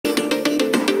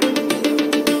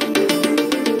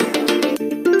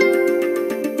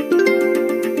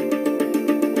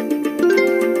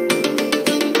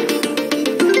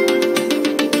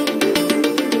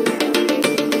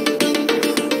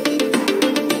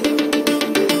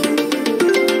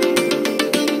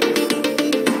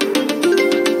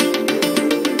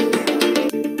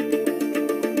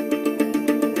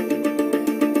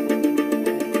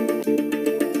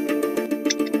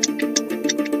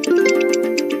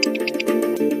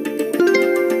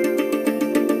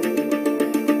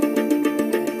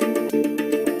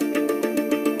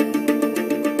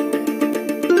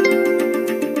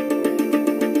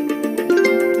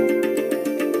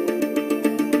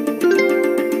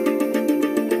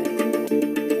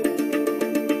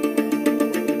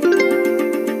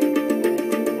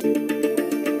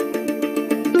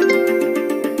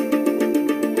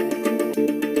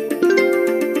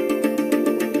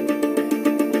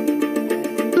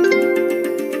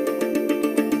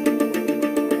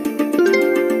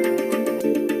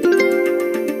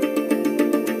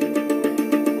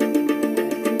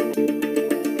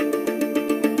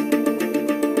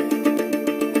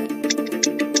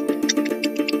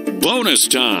Bonus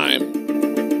time.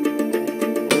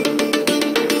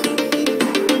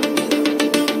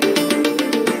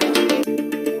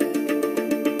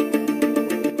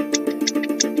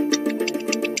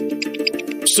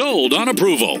 Sold on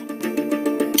approval.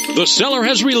 The seller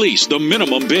has released the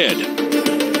minimum bid.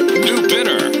 New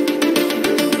bidder.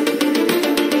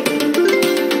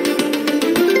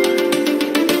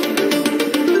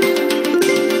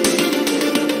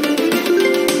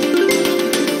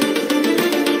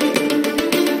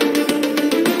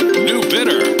 New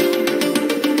bidder.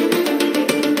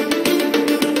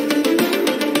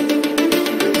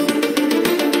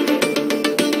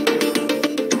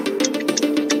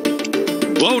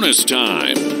 Bonus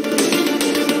time.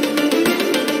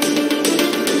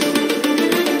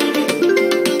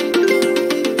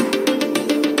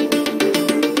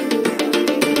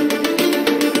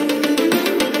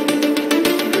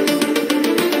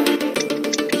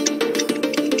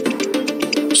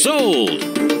 Sold.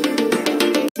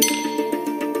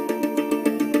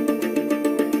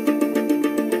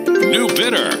 New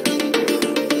bidder.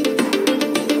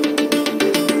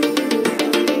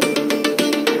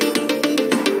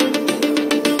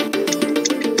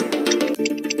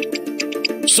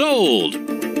 Sold.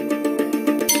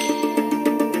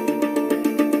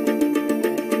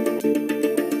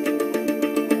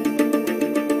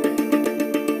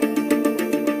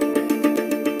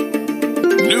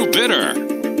 New bidder.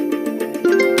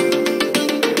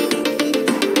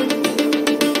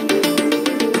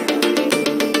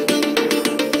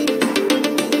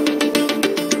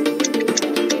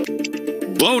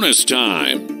 Bonus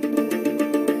time.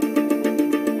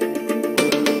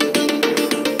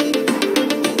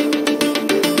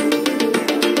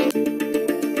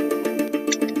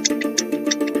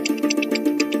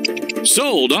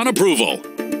 Sold on approval.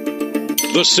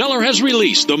 The seller has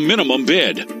released the minimum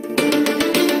bid.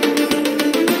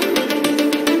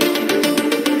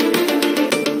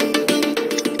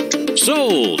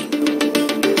 Sold.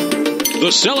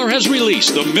 The seller has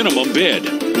released the minimum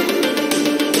bid.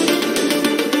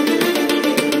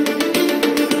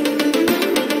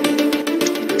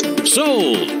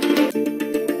 Sold.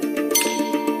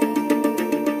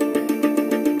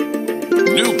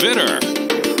 New bidder.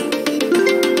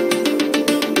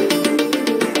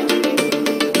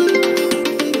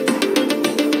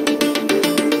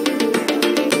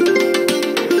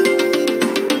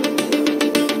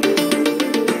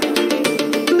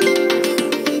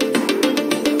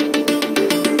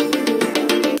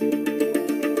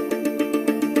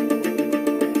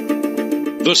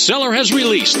 The seller has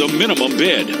released the minimum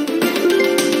bid.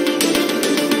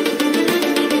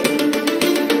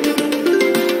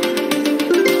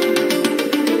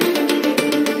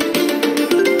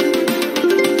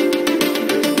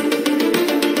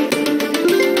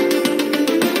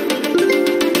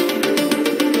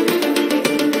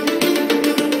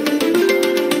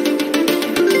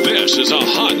 This is a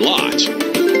hot lot.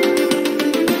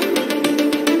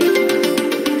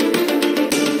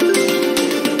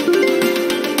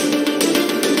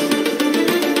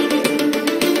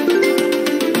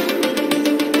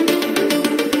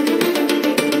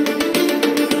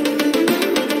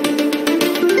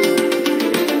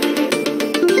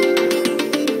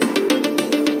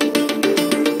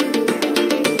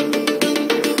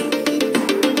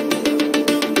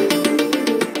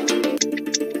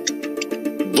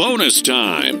 Bonus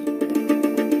time.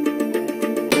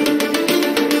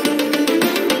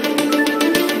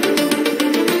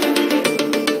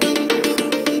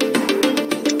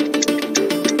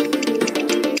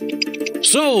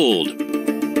 Sold.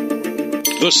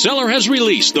 The seller has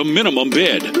released the minimum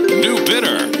bid. New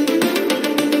bidder.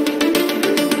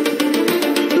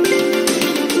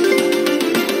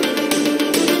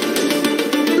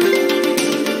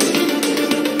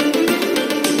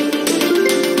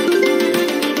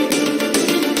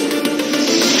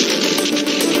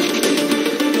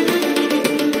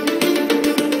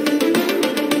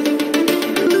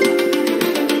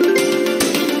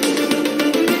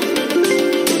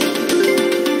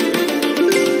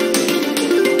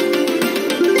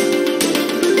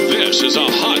 This is a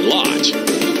hot lot.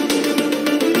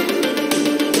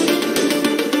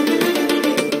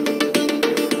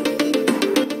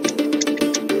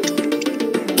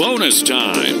 Bonus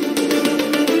time.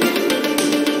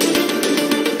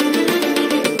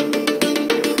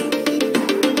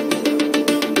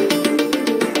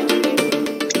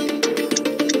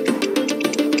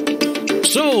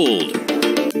 Sold.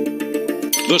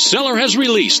 The seller has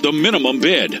released the minimum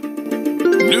bid.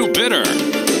 New bidder.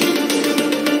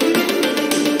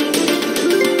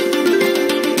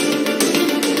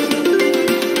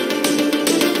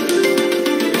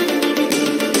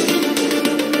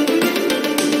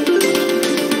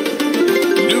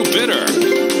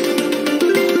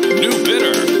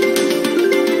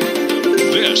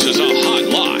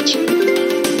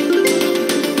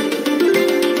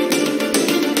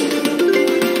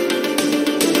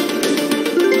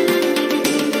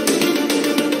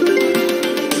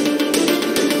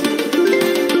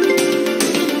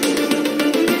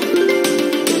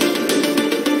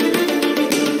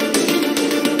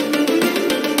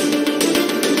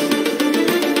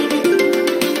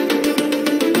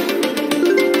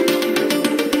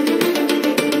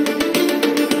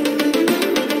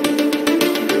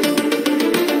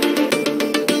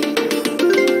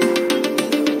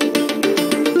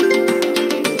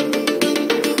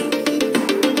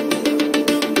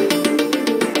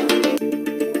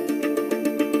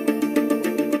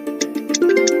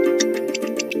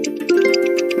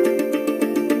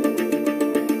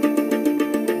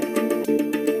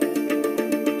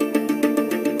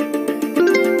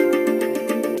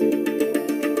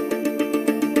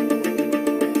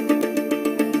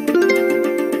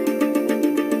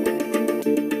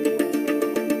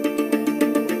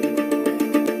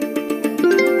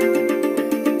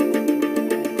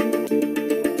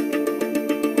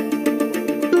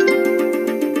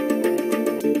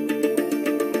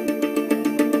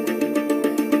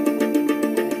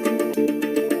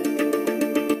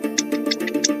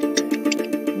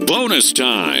 Bonus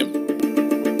time.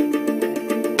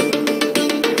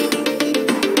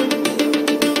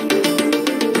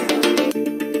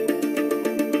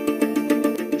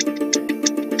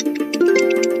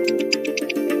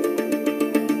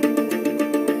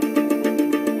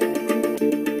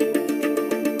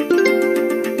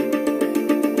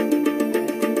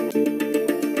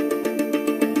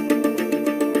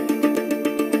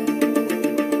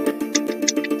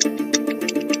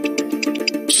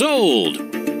 Sold.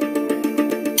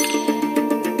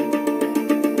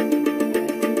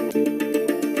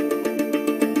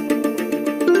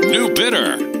 New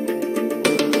bidder.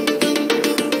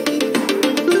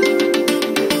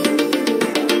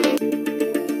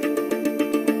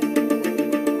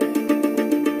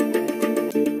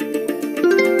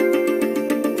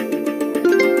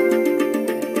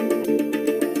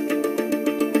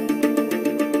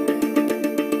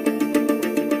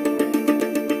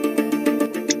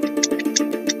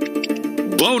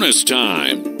 Bonus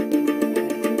time.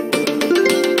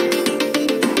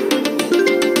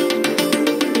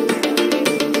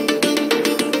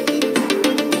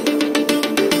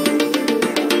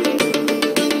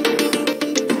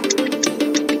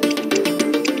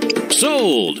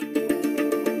 Sold.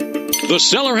 The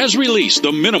seller has released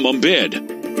the minimum bid.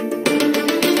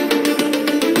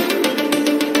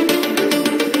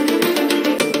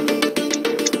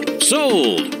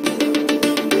 Sold.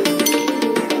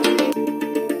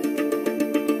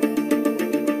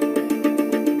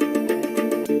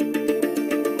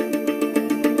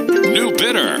 New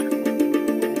bidder.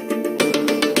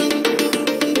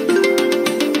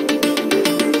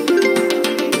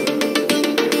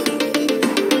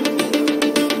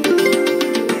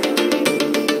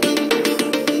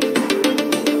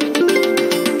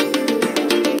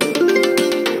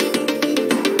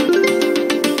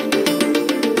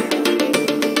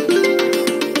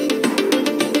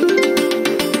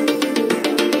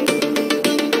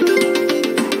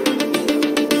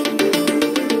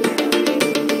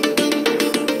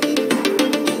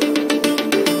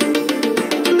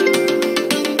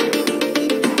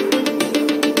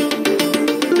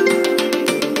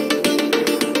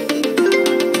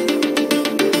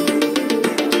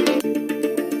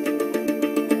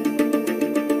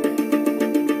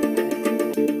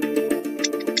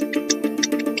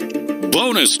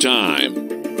 Bonus time.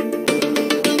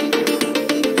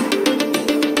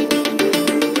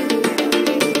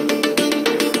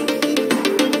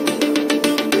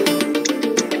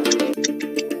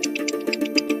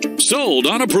 Sold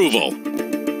on approval.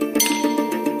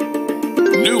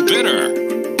 New bidder.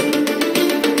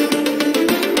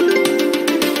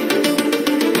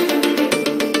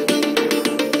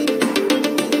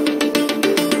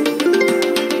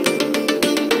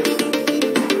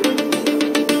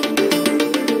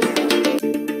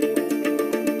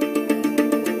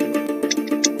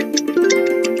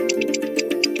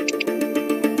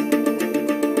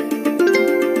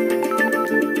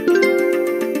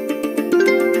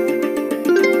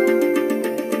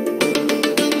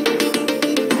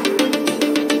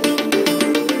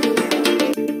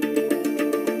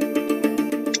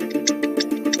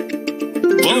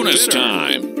 Bonus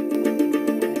time.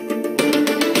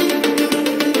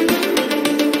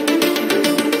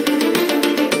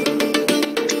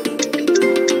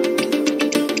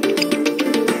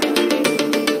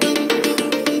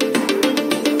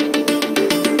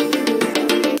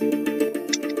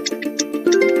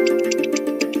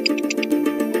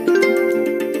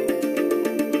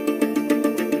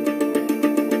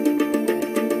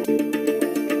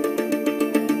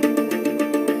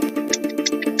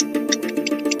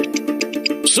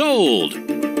 Sold.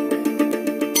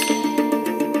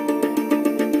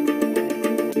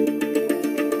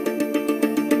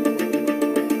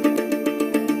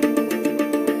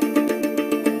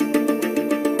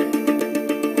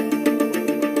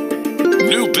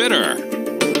 New bidder.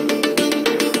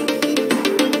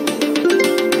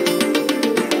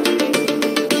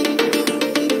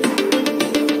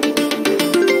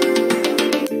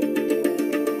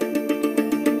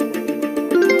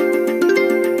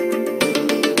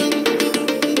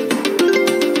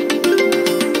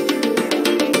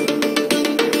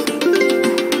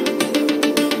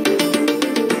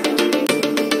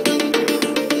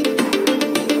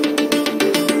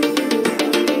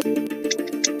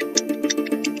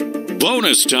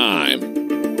 Bonus time.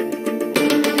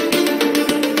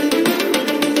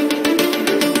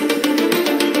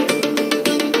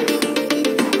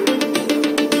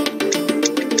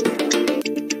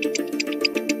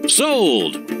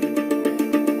 Sold.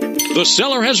 The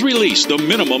seller has released the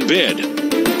minimum bid.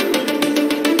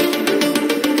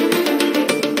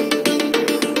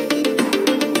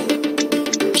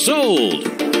 Sold.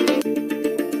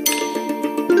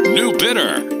 New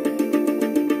bidder.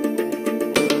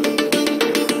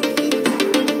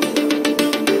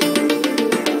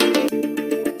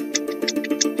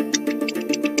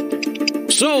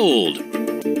 Sold.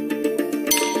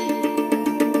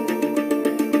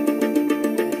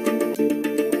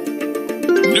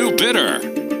 New bidder.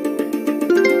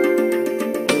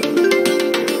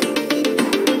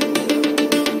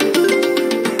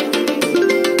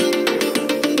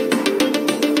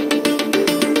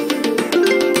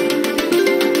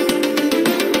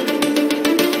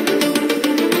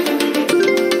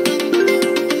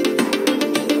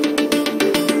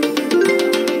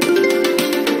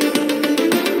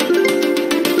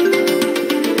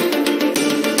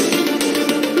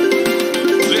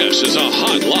 This is a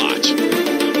hot lot.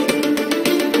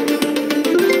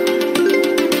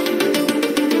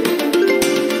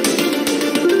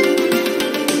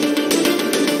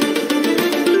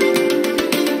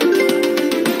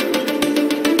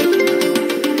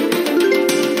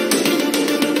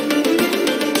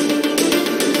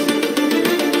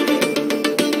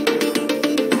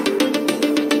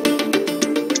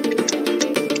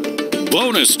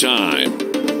 Bonus time.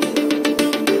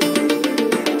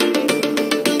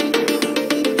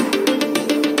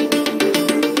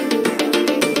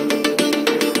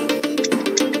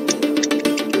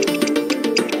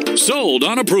 Sold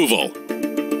on approval.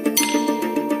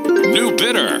 New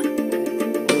bidder.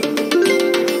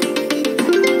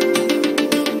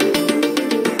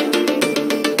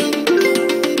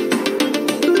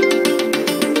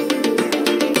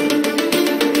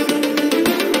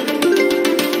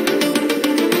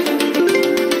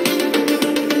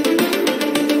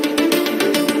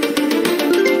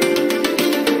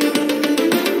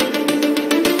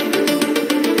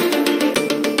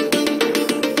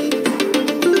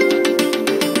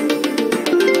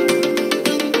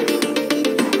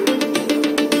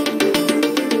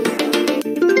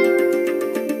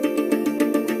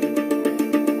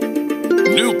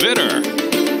 New bidder.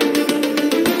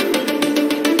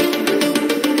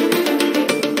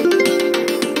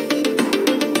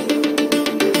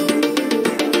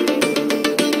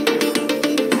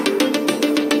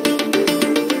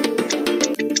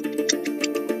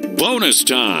 Bonus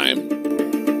time.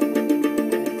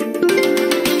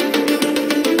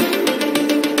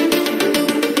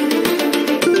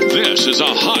 This is a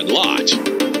hot lot.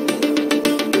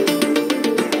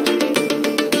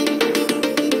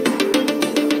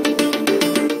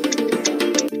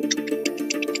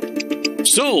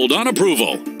 Sold on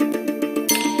approval.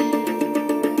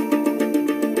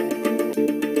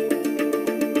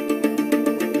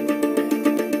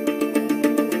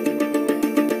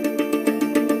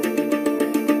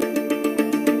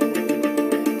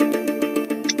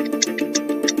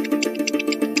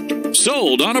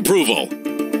 Sold on approval.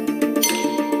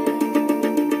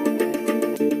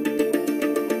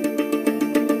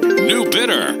 New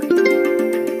bidder.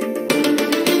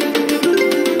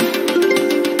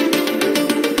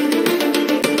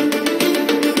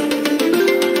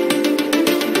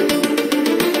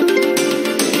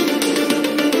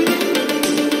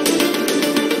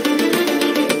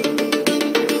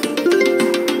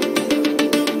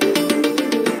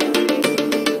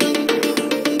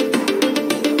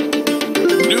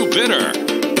 New bidder.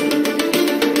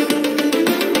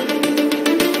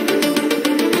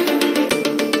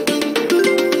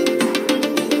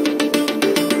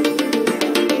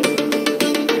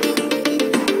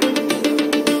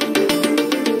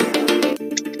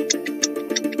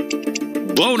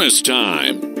 Bonus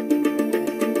time.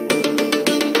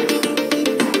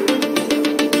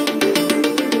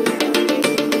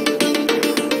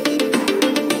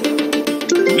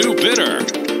 New bidder.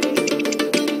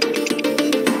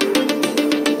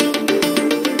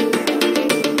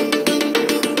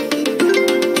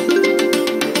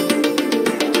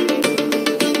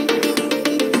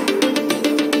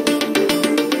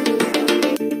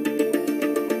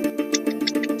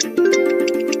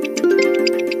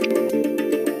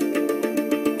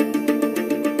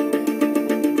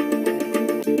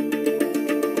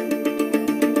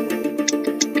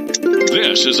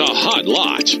 This is a hot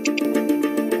lot.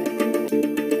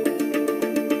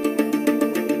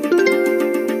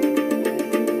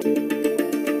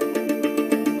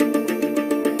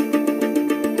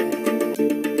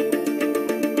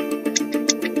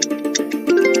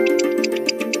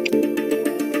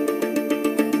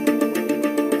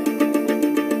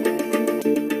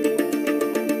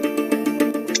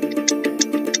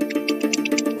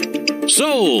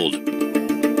 Sold.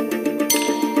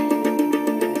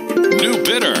 New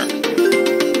bidder.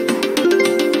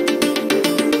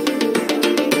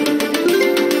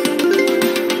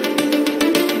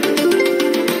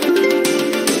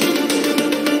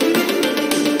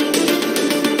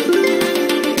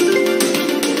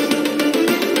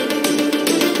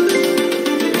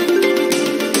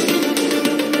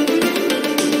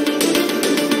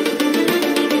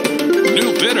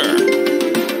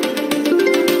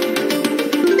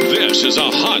 This is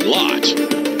a hot lot.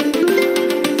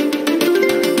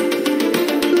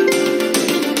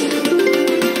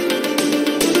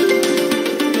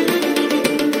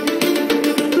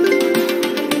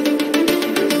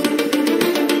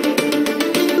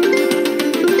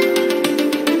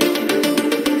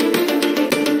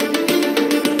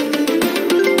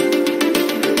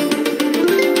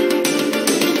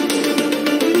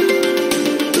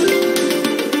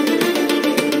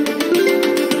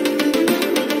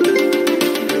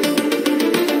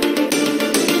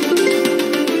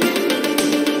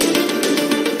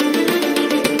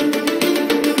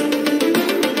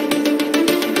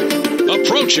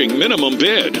 Approaching minimum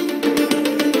bid.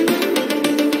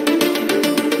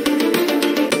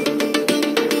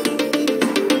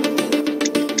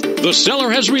 The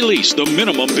seller has released the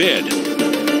minimum bid.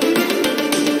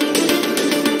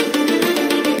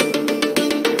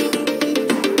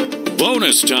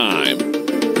 Bonus time.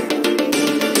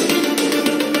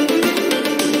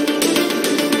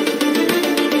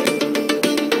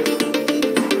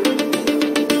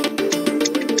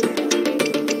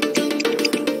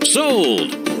 Sold.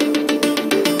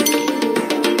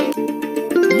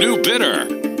 New bidder.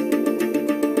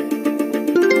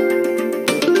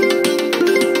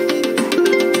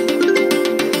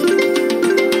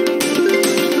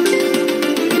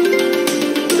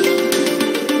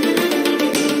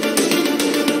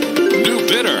 New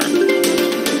bidder.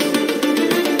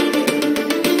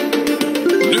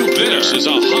 New bidder. This is a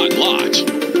hot lot.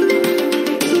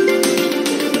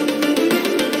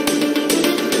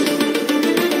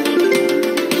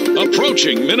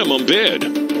 Approaching minimum bid.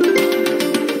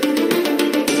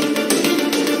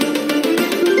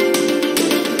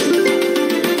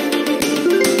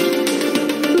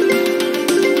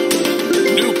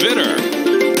 New bidder.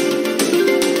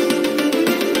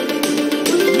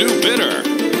 New bidder.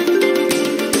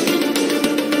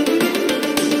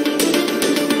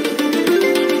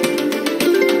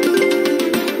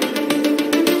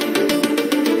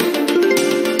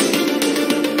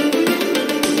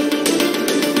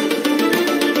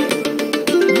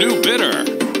 New bidder.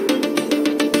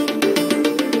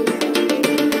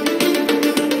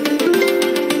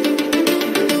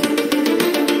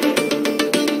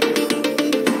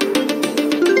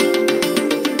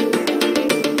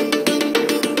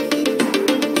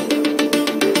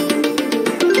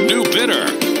 New bidder.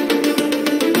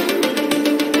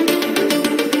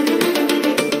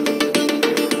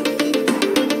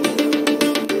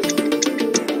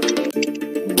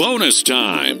 Bonus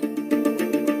time.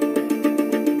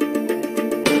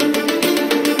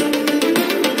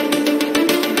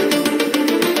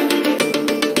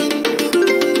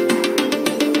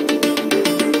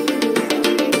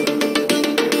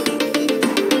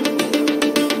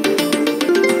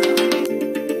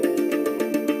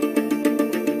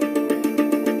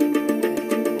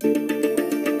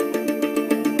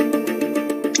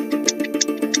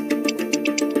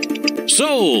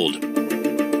 Sold.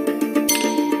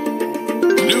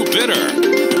 New bidder.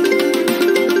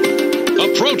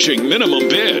 Approaching minimum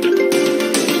bid.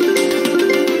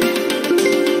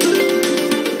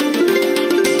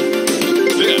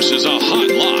 This is a hot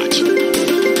lot.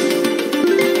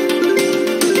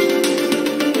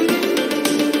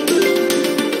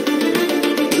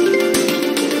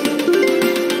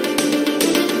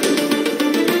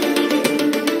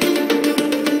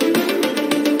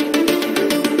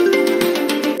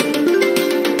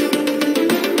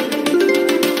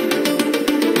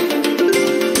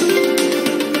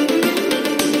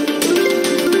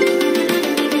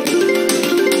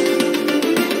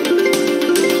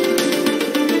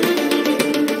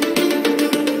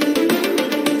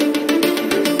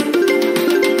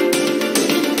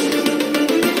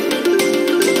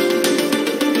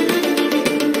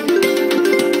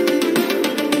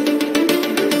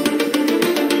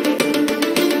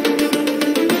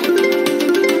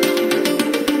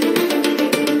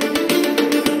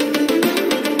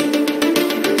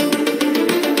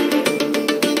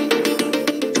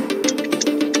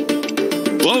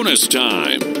 Bonus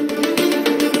time.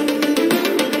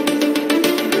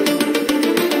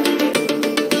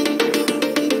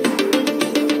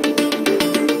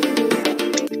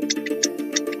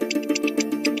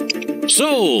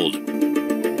 Sold.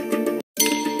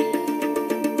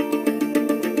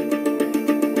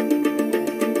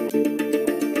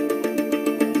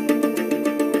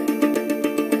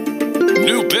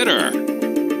 New bidder.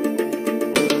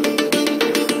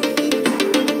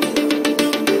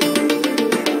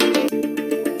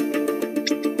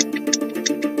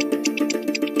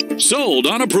 Sold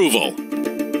on approval.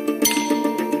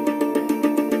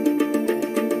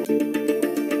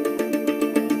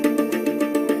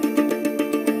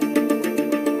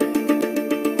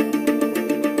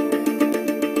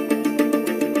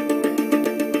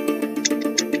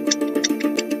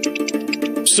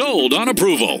 Sold on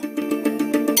approval.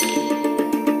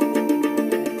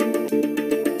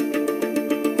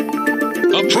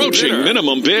 Approaching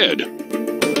minimum bid.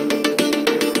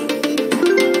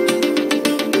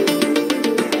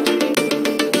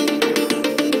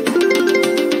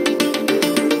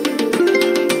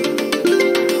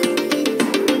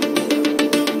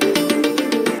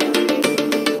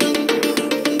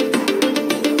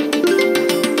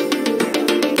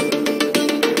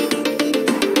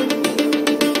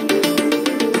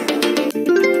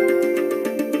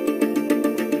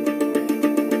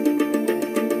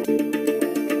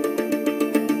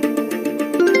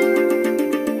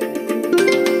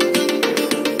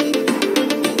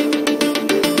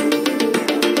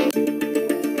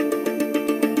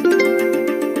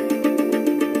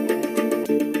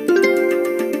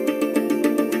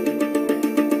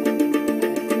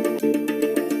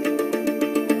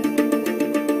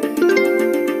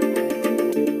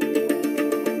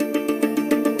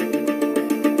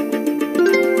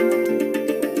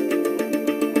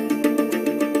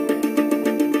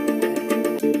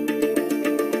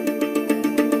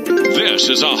 This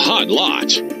is a hot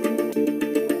lot.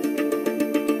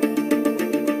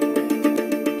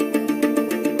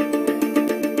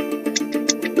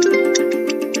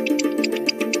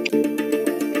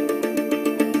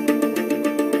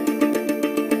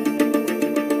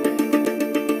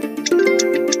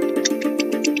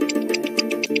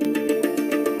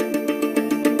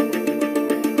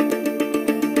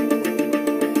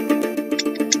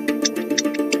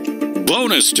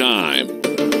 Bonus time.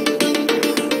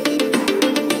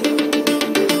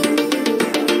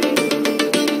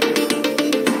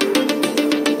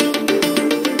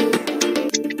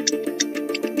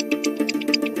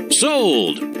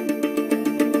 Sold.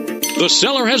 The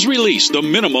seller has released the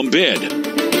minimum bid.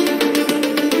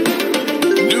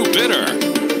 New bidder.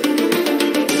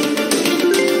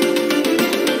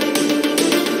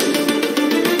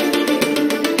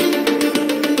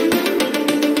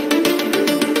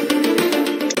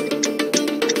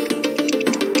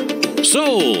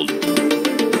 Sold.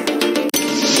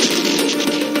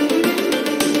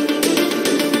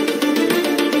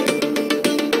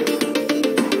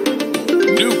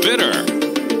 New bidder.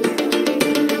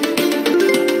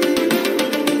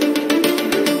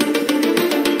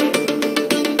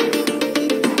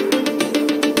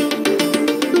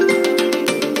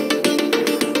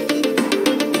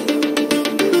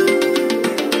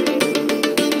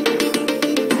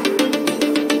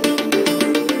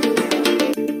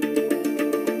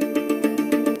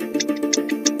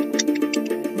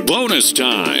 Bonus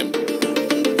time.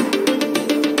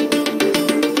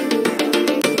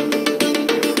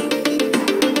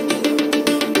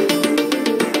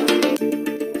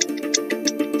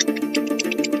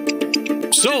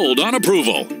 Sold on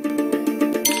approval.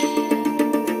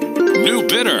 New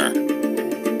bidder.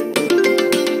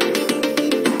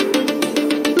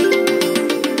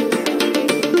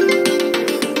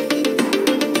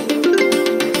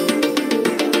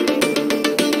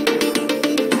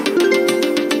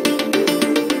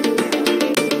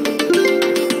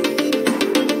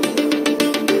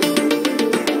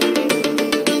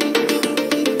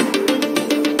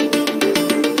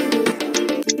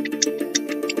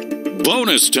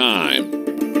 Bonus time.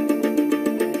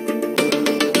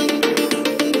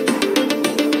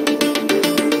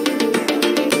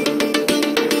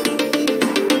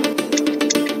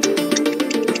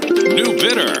 New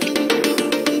bidder.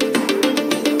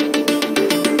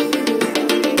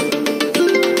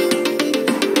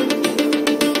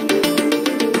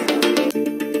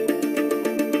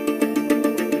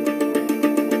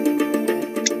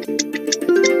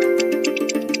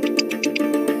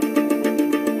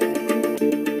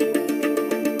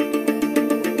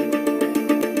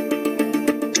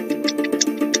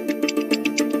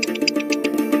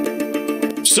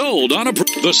 Sold on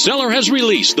approval. The seller has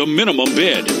released the minimum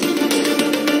bid.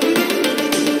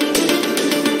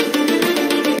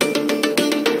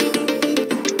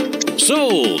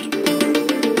 Sold.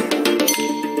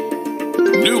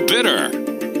 New bidder.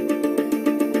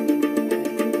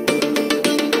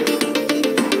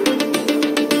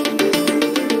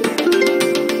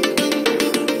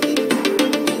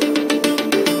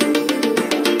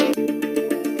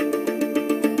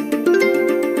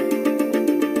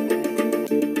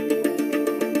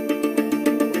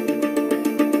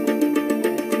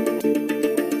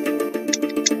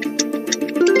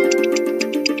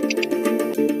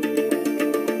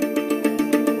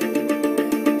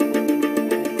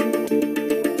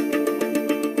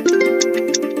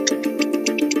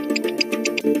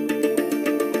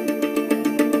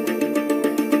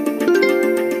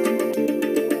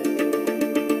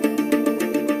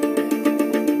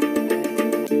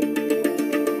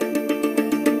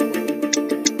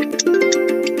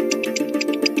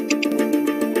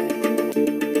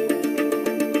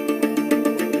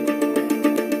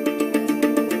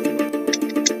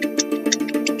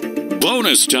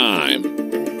 Bonus time.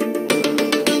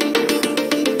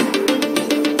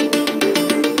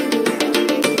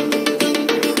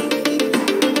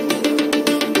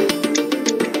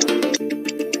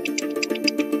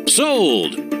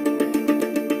 Sold.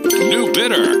 New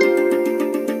bidder.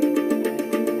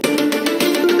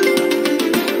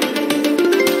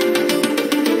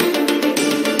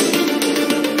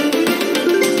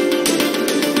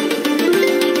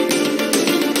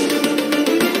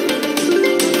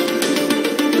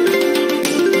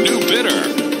 New bidder.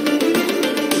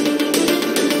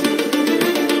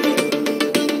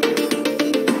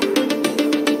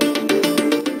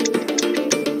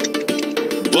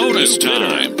 Bonus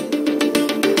time.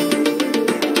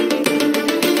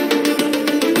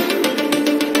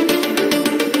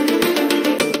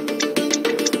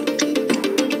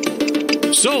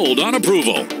 Sold on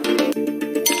approval.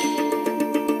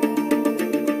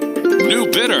 New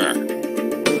bidder.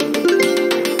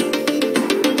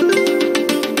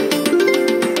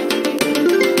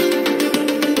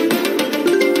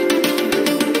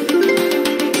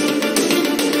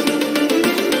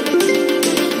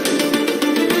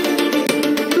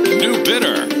 New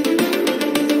bidder.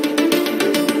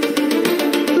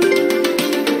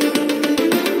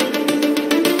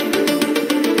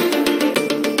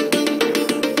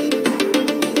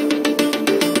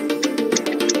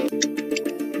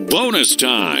 Bonus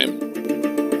time.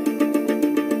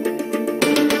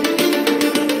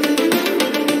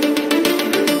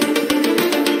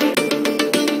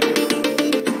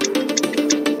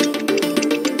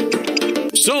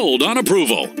 Sold on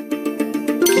approval.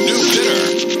 New bidder.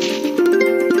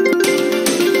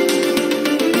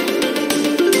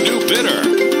 New bidder.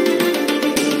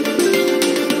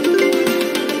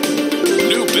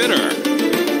 New bidder.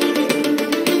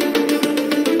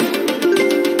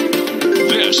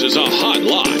 This is a hot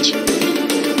lot.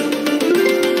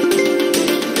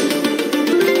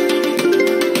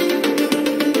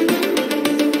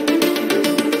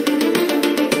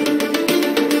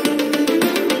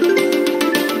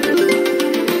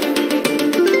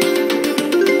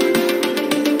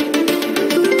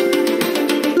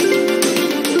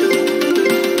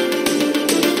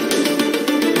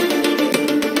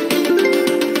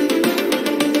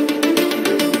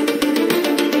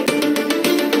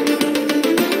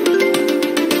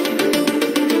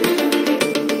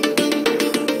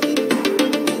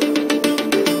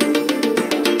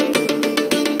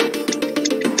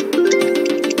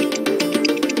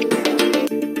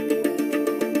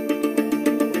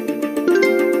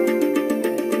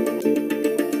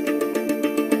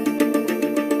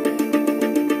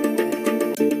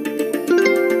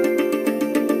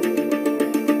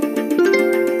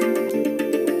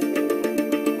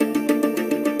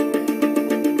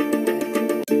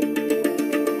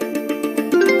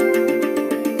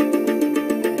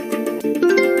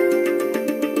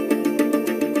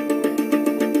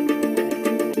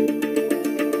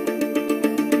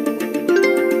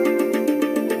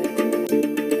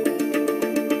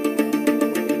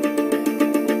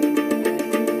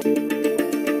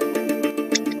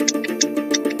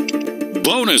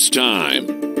 Bonus time.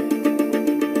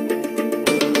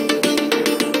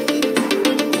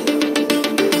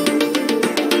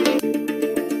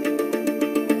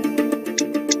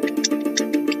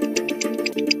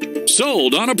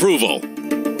 Sold on approval.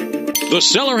 The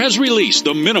seller has released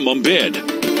the minimum bid.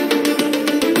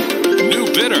 New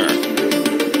bidder.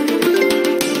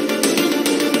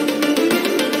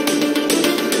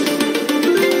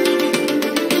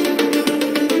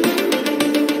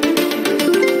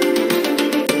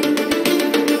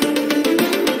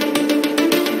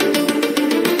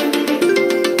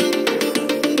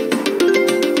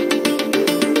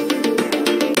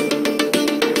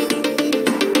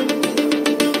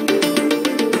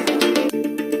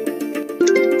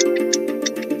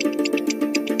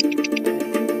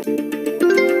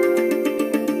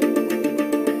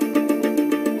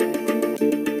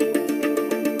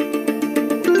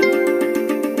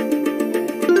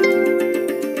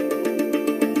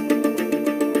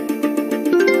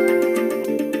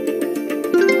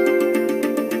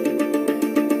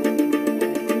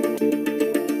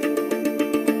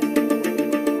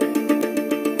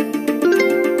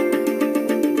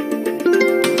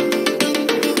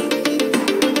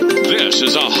 This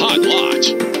is a hot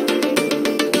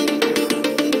lot.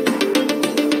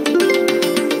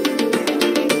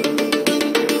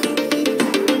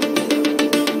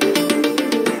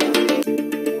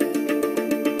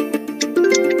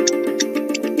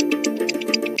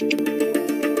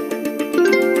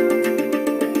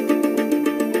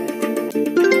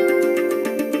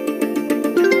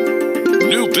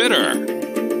 New bidder.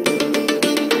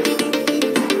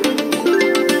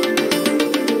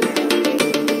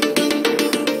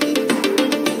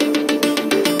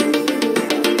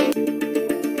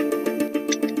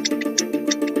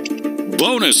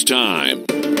 Bonus time.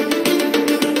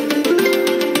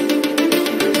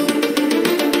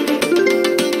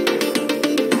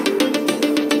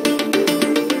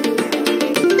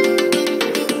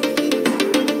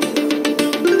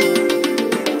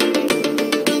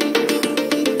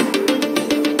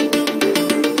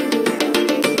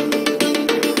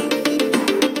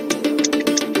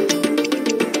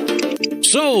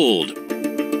 Sold.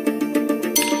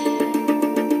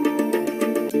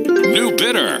 New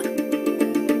bidder.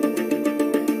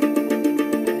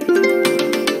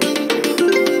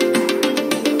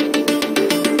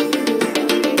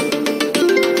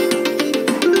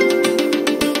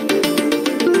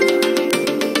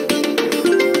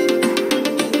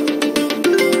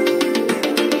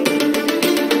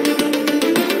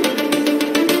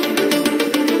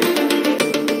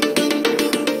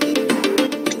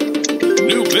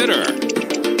 New bidder.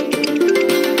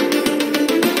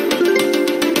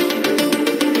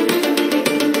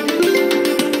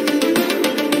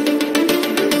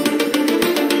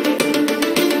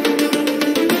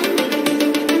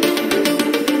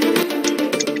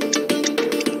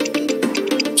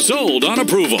 Sold on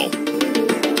approval.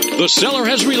 The seller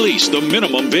has released the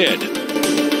minimum bid.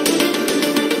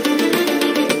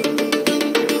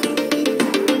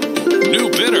 New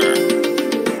bidder.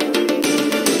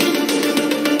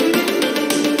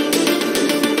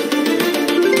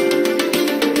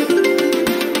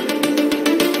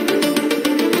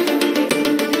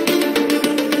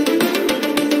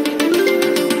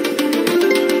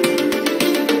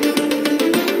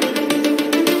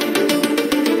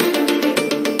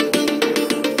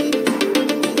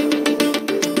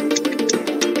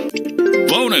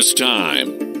 Bonus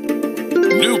time.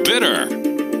 New bidder.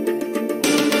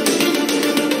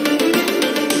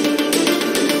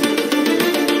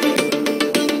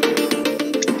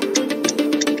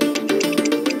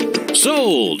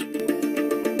 Sold.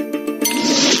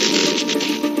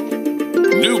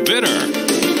 New bidder.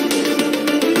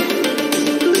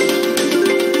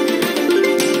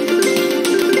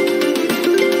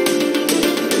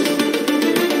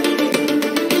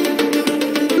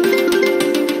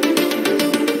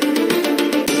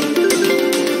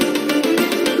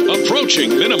 Approaching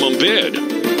minimum bid.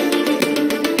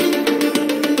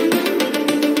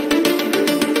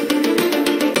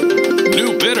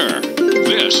 New bidder.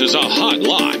 This is a hot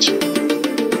lot.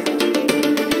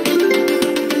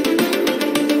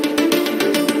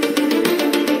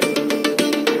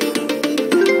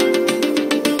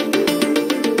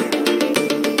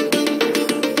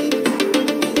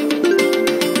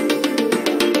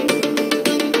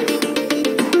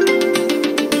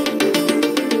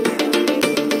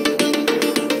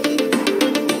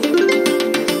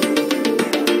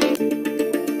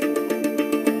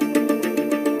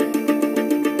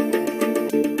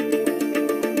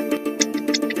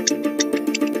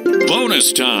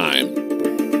 Bonus time.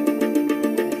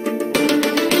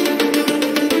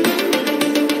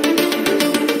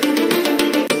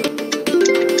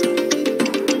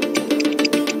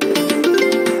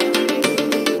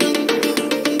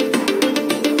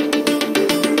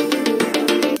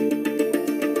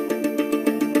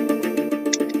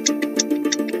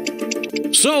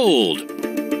 Sold.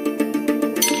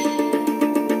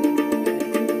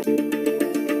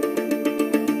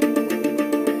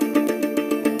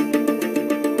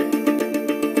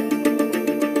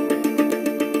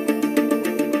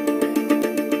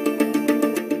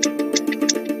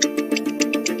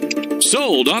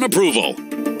 Sold on approval.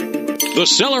 The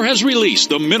seller has released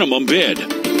the minimum bid.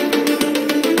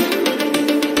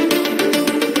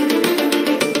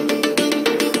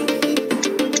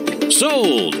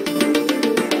 Sold.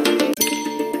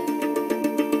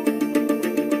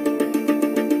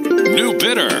 New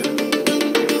bidder.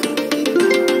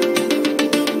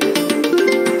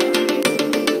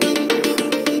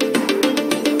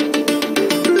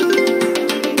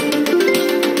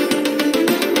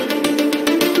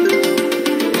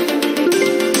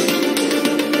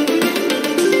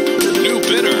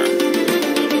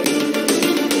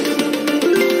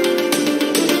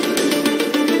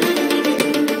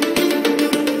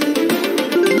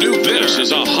 This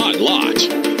is a hot lot.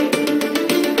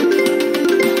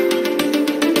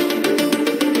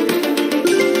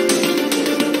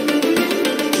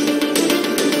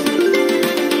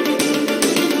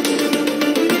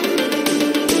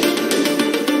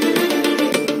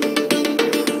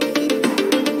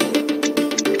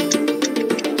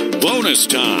 Bonus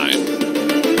time.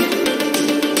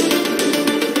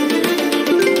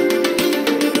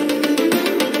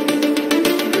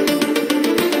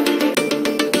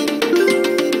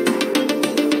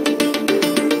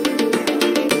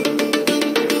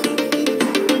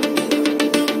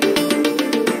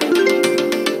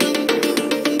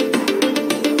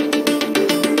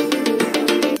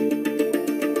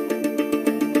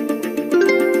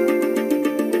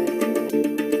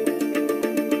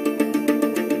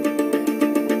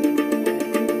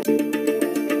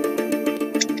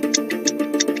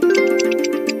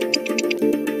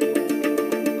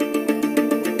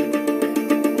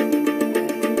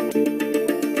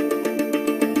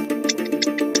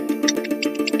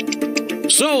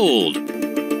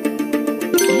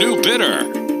 New bidder.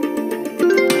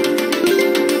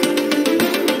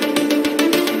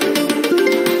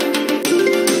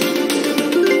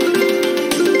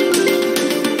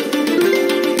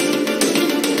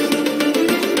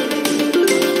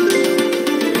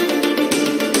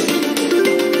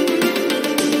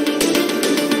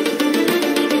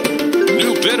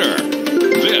 New bidder.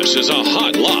 This is a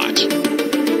hot lot.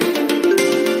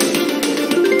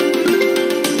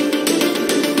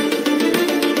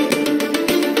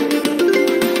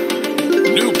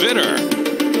 New bidder.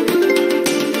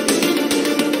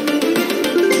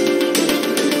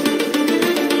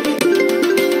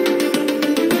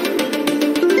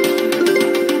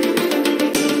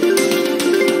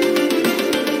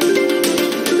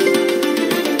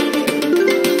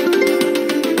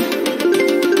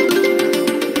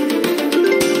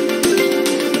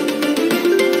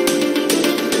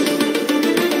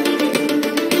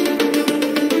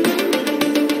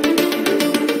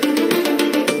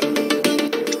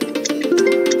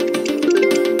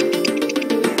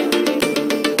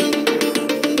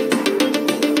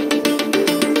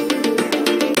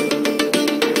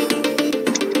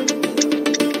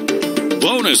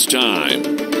 Bonus time.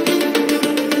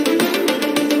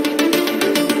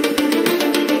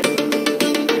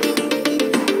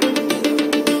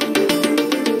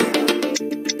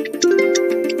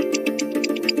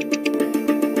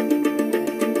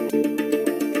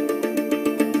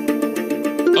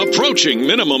 Approaching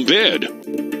minimum bid.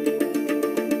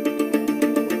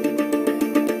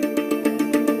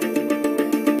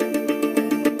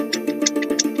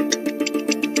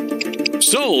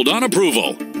 Sold on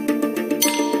approval.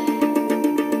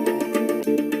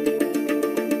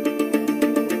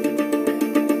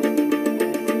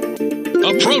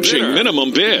 Approaching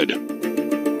minimum bid.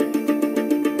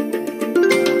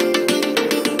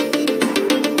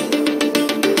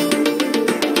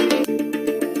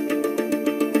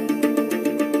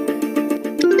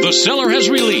 The seller has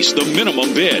released the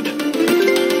minimum bid.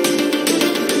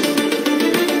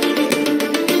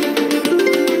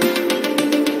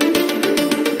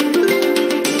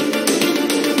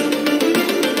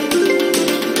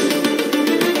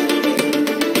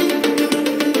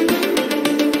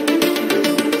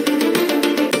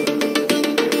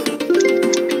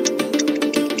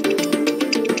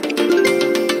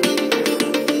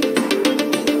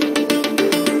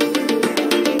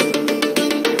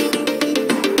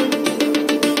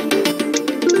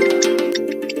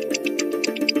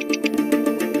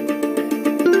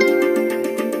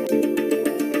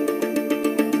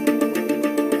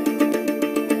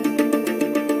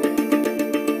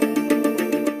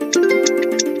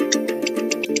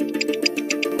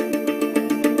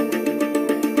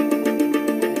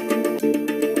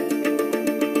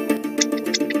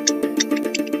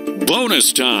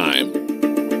 Bonus time.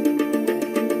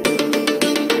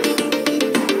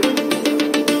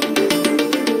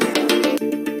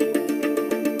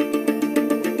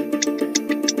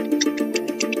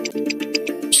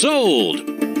 Sold.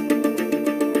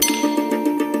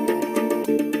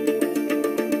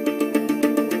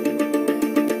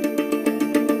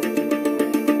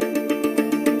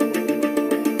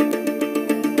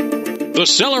 The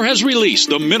seller has released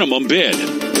the minimum bid.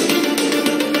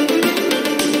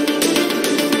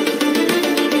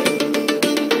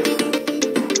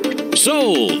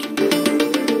 Sold.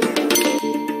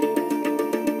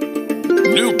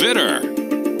 New bidder.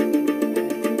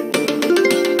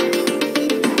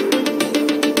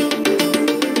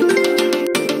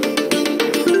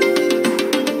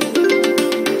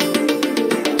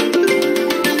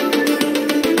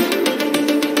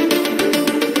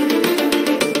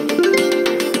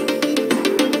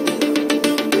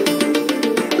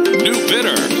 New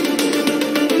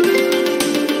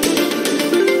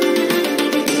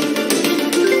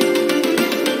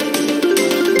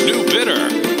bidder.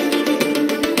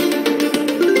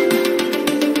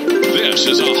 This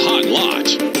is a hot lot.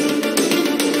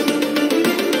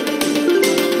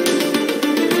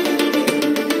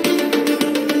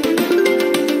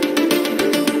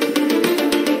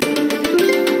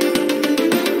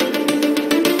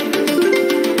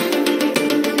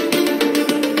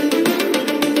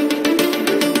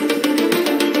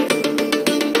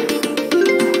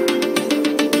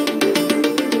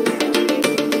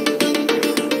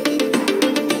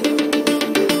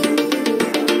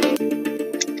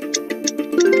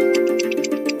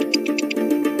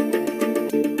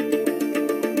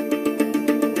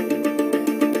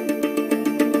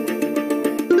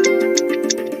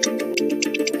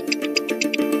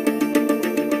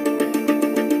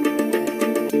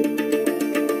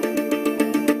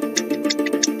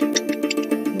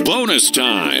 Bonus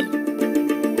time.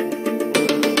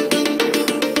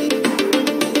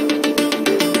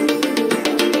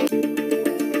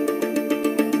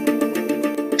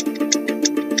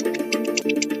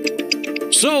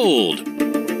 Sold.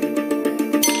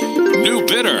 New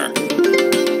bidder.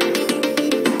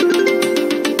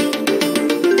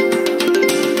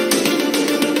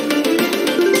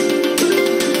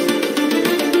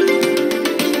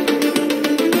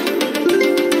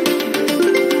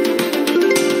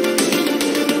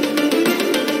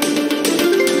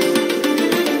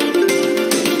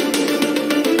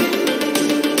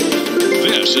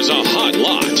 This is a hot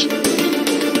lot.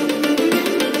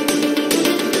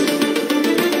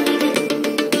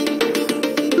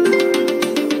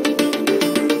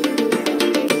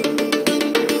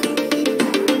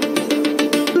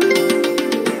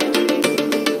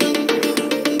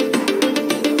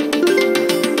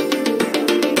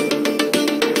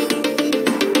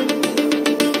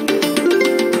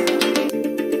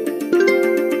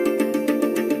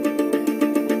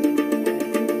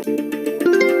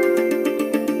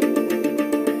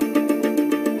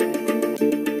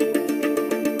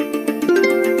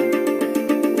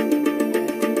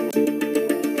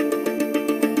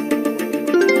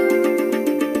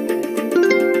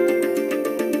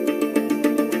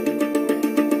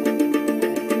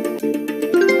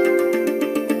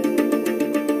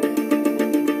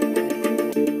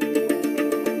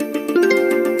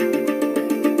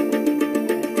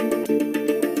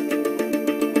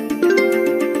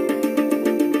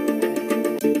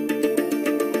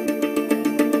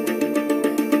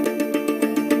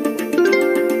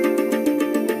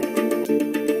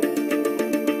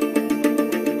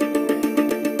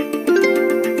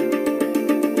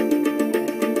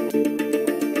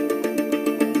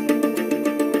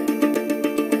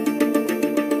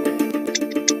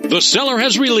 The seller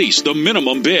has released the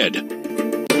minimum bid.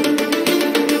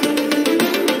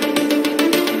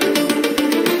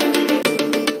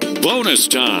 Bonus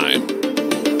time.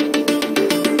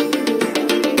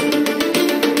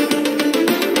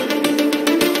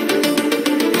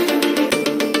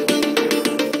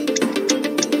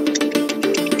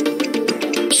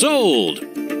 Sold.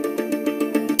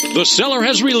 The seller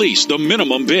has released the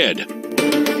minimum bid.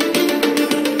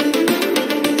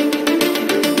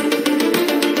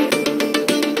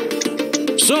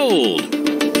 Sold.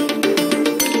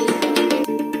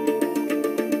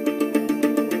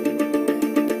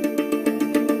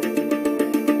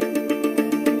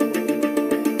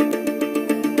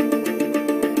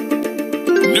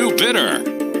 New bidder.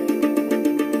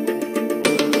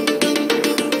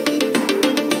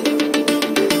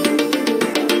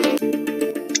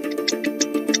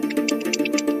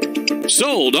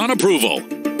 Sold on approval.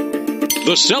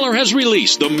 The seller has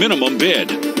released the minimum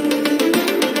bid.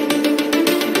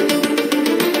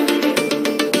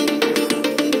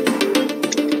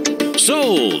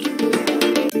 Sold.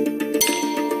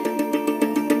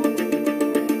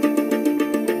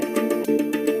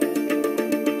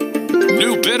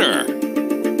 New bidder.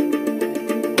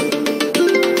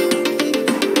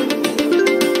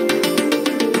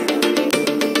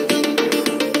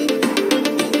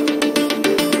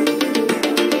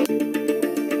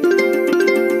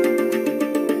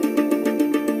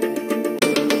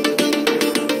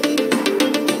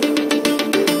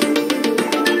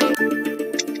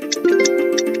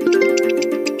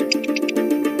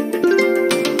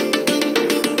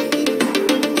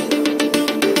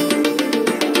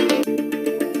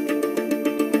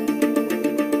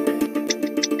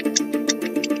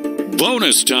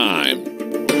 Bonus time.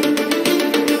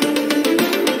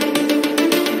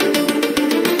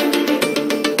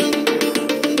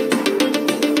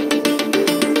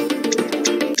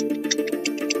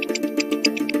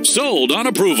 Sold on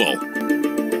approval.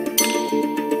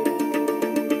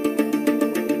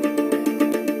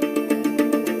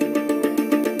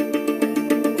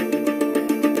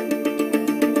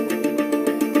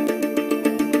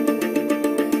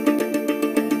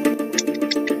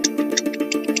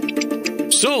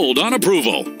 Sold on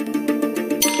approval.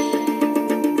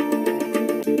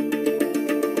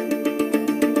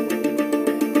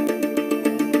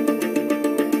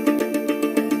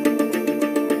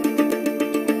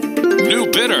 New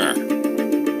bidder.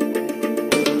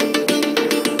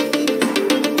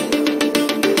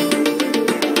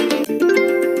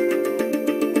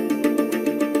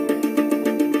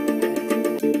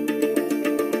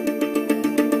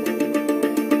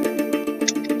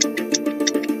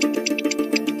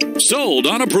 Sold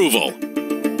on approval.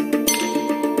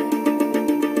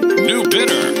 New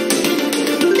bidder.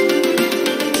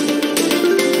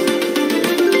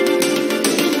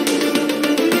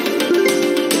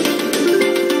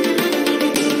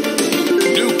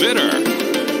 New bidder.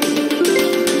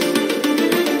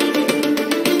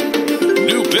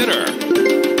 New bidder.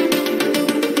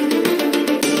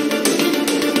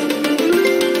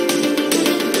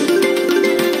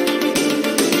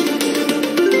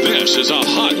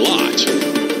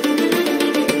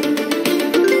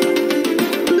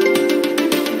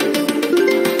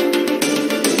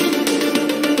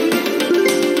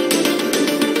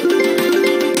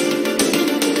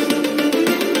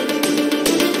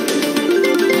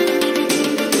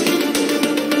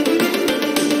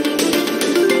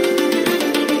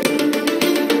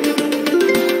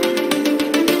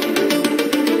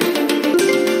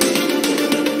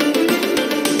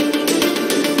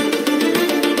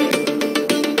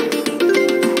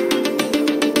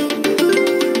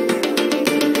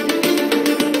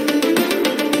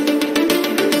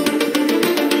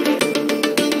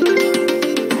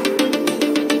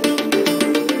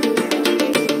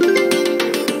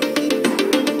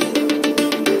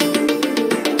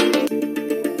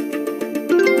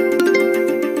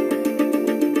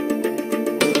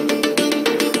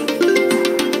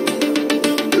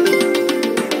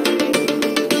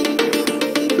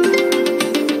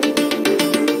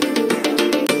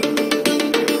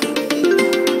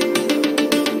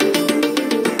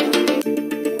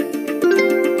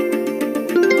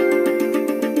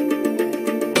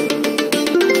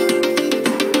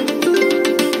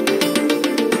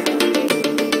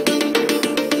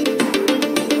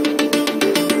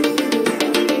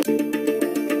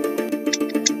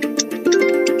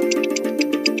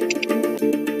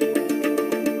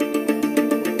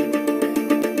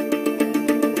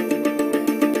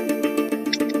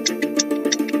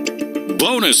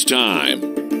 Bonus time.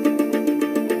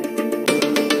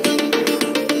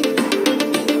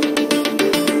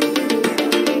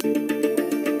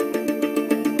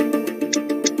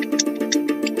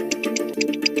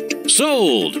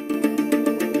 Sold.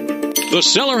 The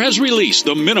seller has released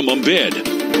the minimum bid.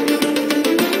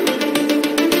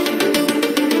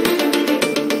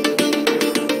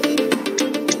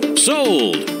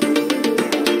 Sold.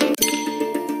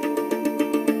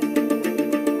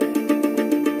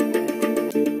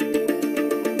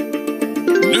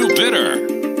 New bidder.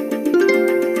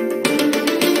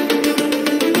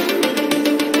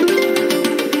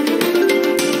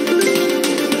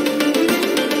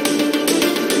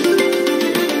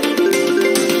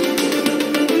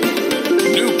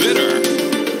 New bidder.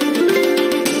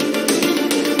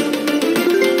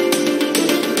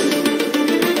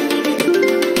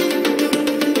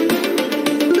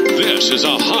 This is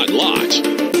a hot lot.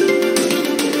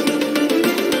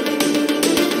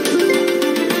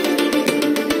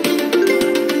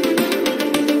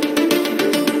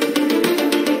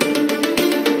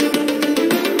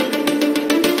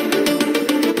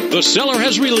 The seller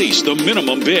has released the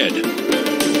minimum bid.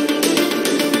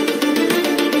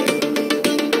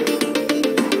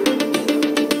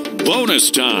 Bonus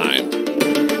time.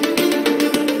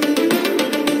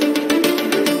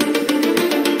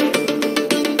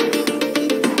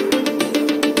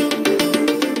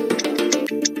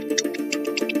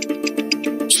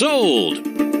 Sold.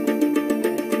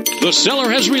 The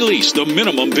seller has released the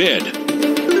minimum bid.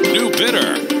 New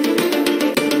bidder.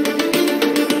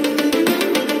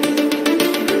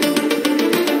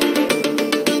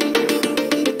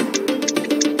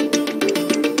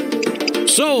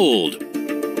 Sold.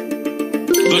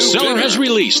 The seller has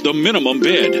released the minimum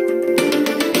bid.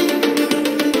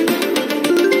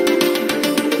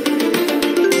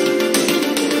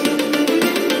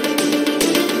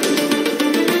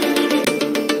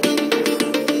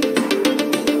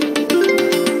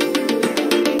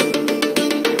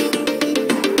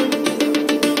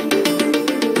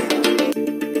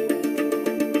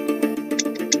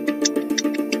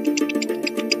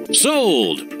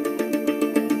 Sold.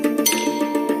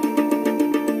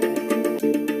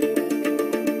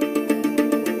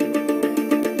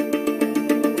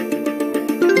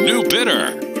 New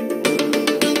bidder.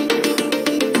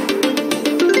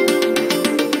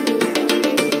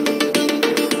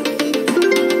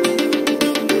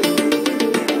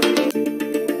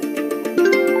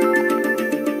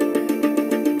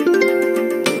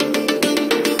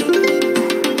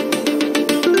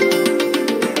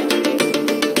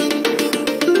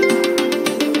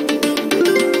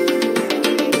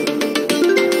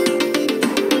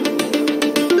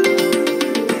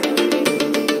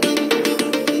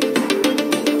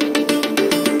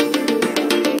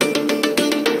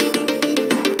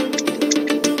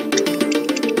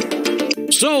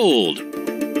 Sold.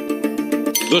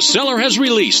 The seller has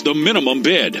released the minimum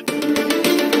bid.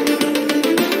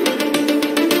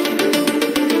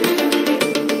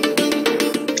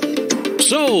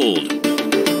 Sold.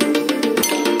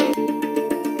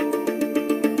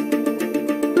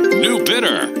 New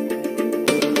bidder.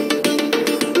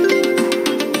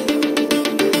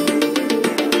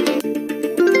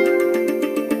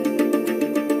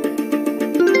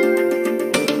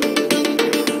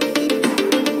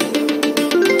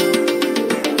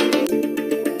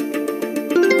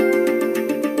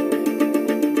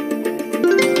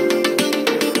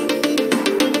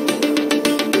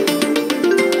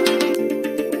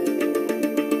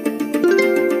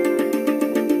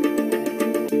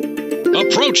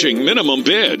 Approaching minimum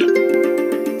bid.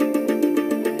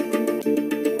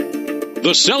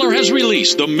 The seller has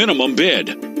released the minimum bid.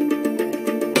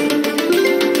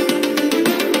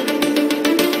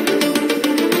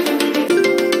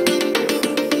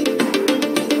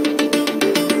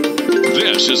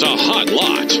 This is a hot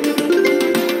lot.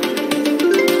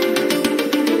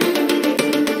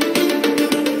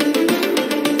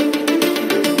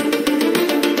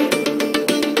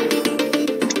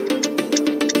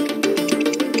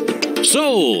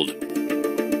 Sold.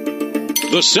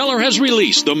 The seller has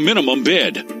released the minimum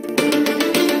bid.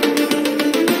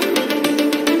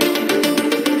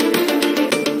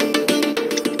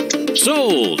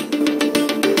 Sold.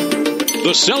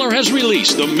 The seller has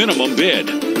released the minimum bid.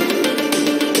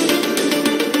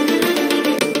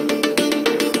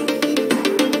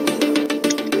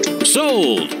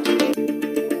 Sold.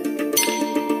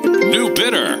 New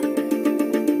bidder.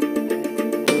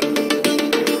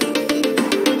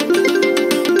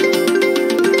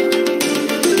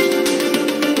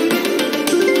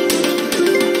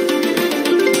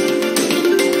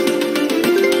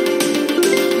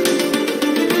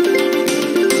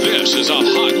 This is a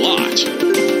hot lot.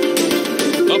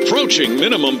 Approaching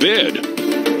minimum bid.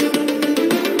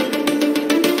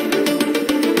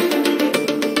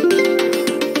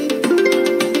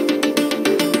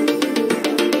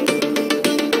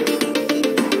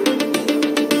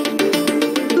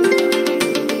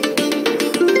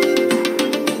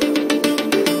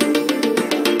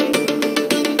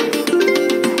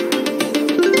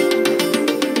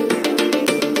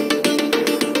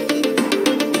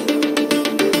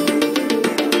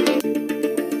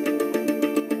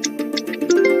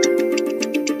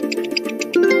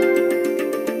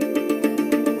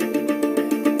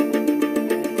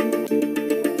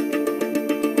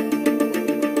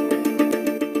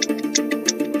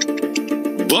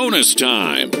 Bonus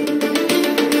time.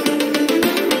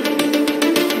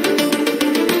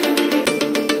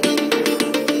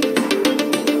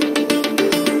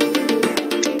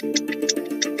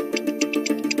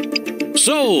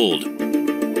 Sold.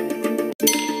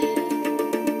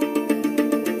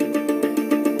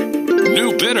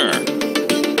 New bidder.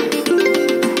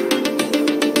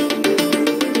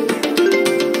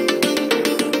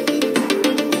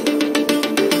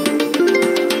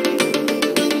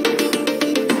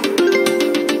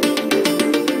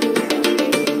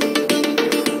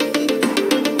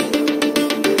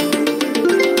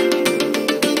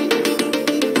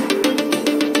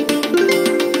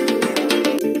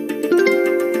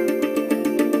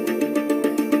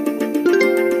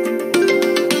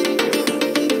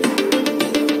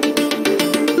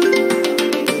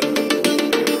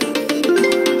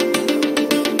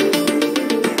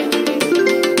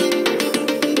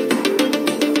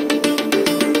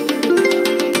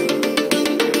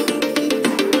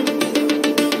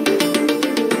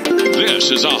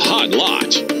 This is a hot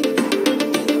lot.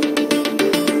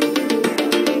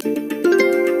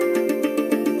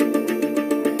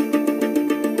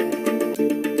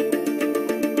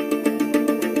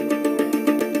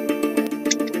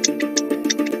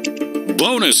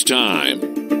 Bonus time.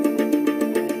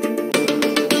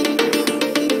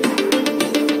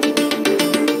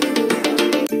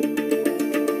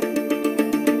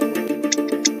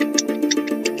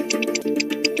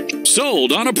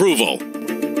 Sold on approval.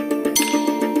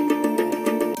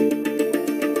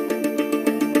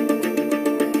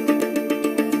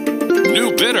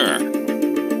 New bidder.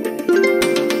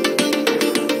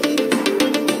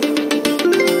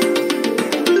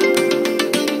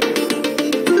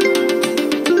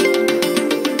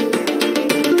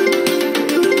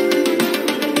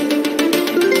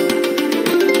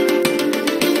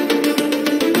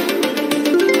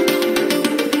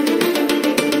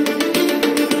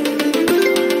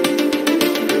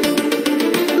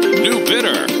 New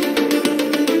bidder.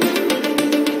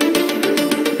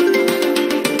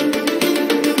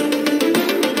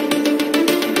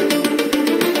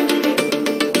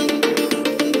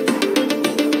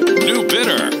 New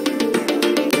bidder.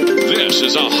 This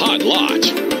is a hot lot.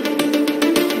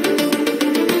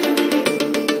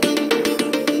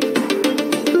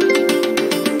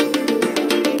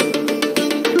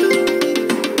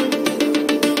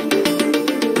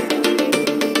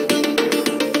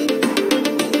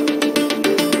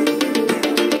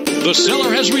 The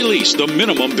seller has released the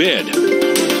minimum bid.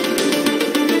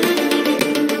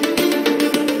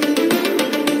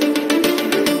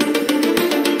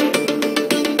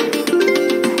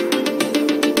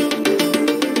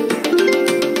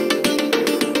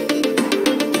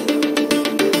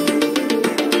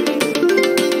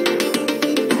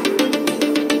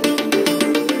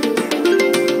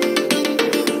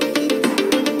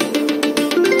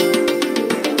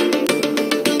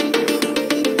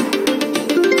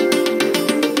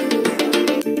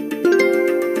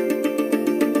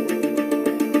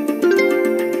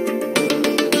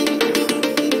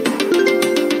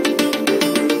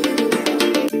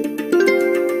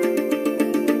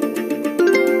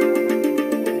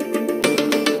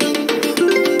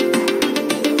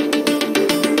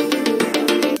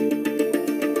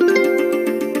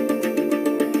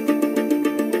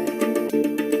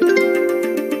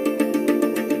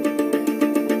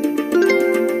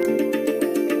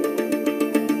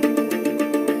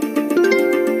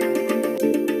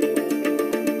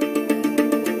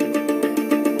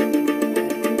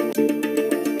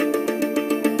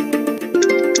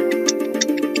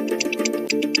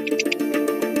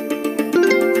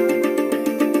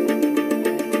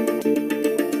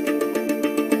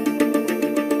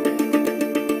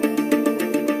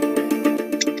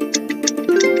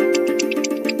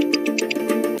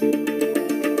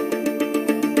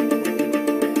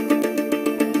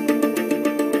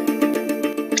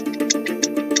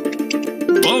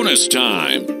 Bonus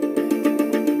time.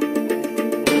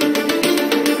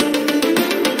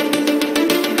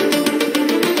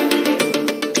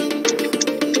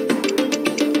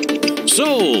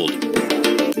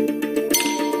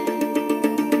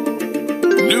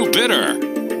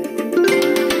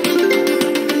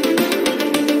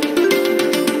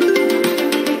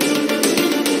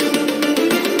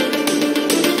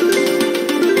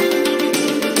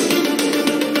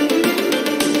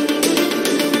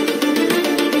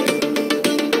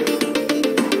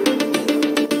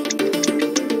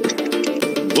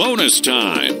 Bonus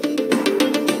time.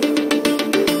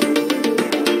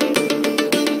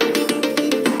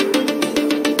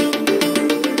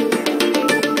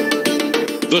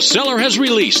 The seller has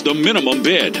released the minimum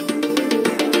bid.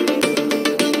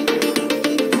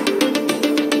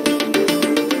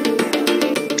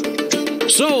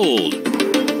 Sold.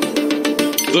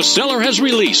 The seller has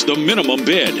released the minimum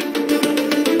bid.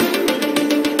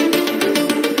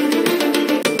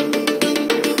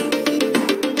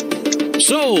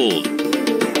 Sold.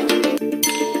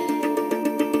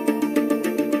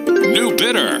 New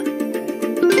bidder.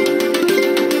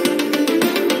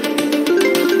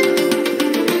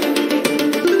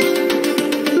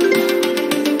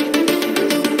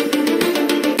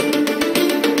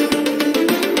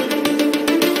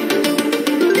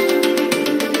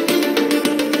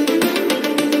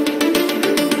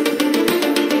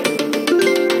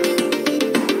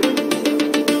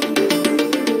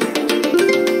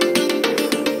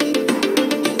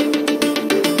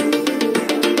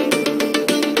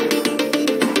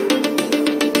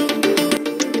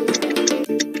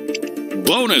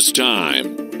 Bonus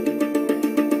time.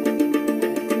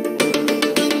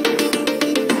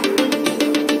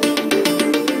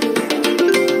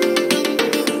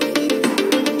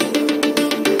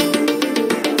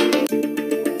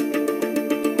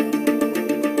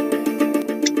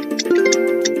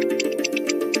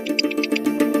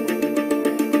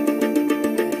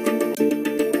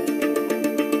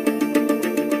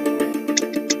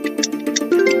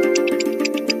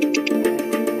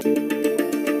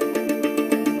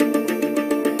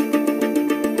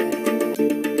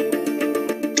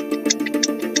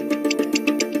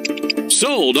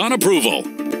 Sold on approval.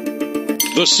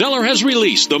 The seller has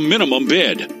released the minimum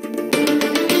bid.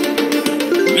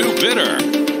 New bidder.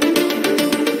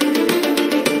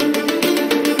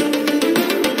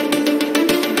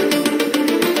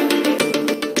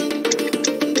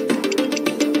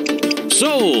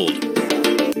 Sold.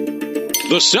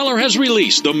 The seller has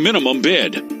released the minimum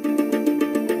bid.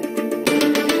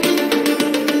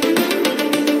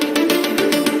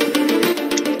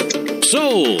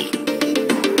 Sold.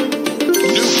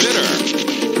 New bidder.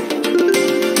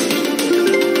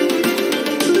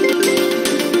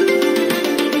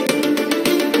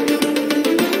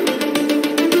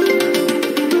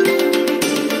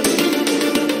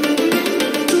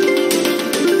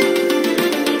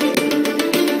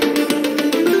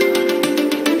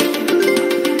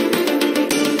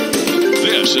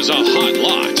 This is a hot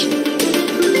lot.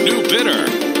 New bidder.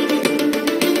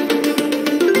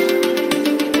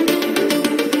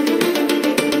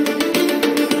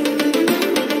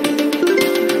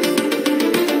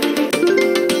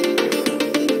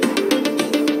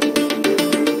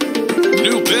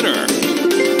 New bidder.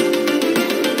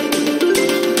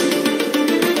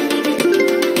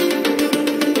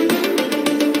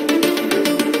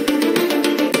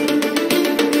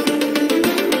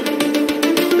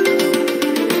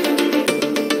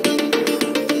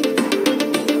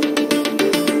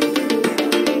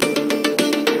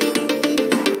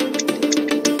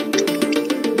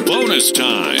 Bonus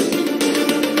time.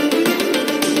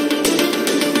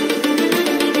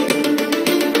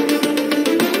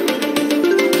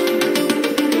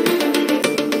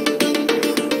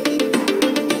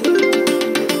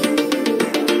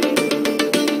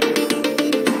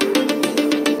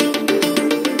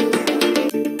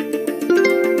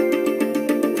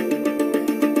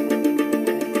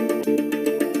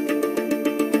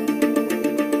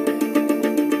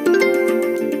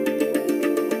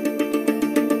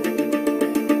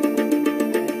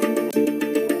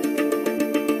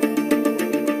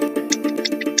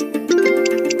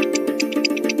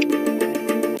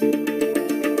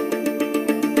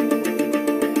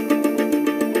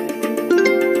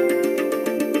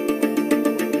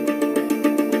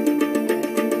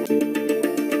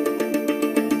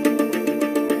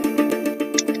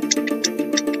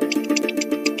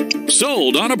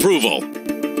 Sold on approval.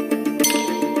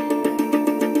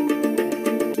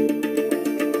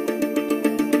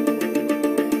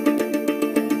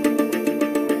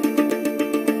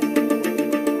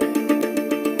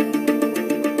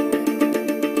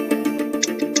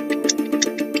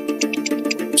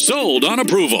 Sold on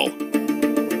approval.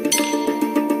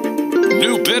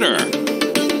 New bidder.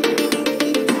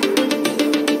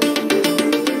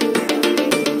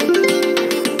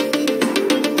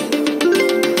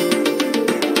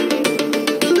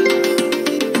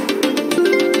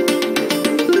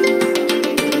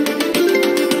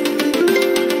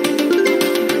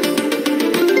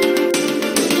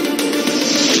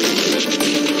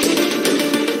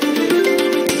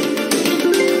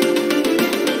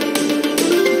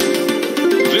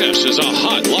 This is a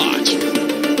hot lot.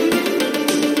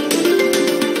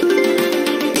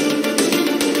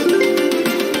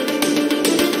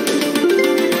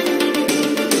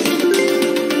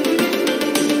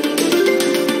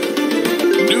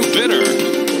 New bidder.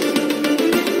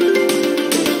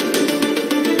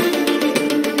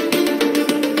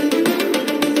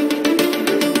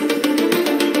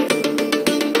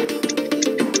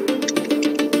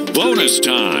 Bonus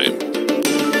time.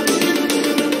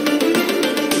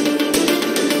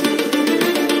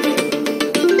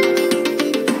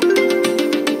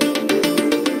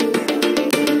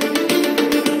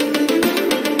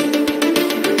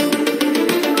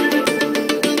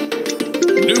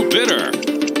 New bidder.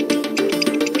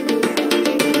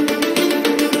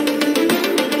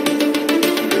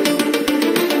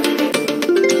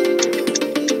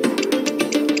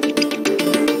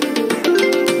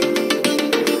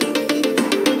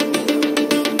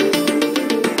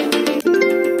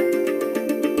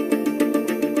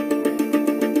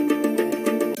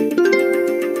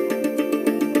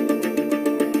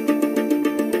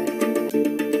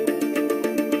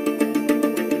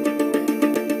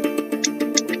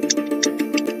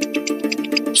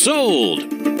 Sold.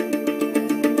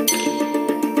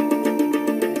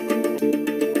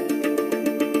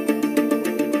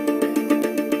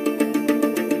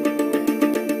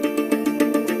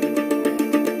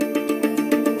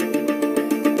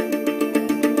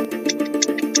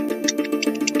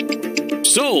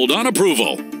 Sold on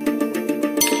approval.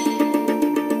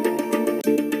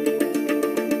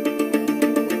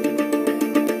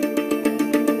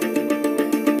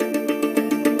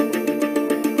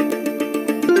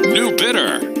 New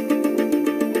bidder.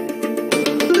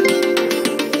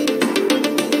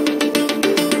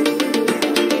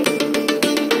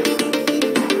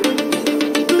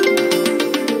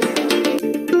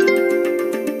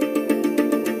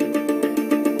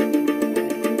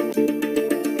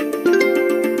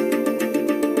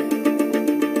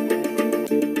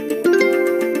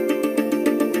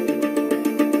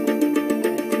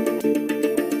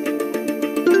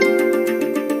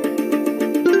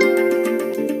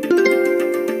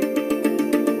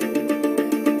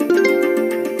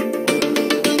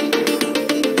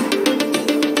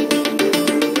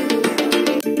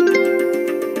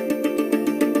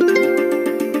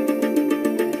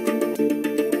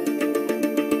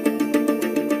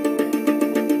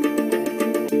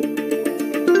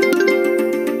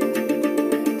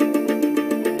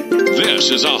 This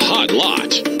is a hot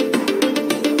lot.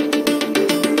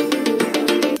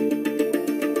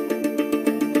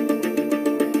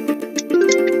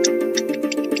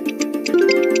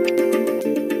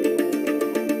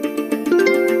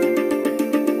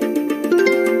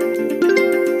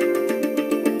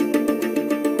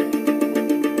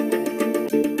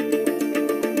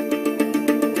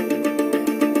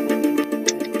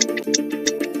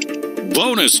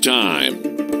 Bonus time.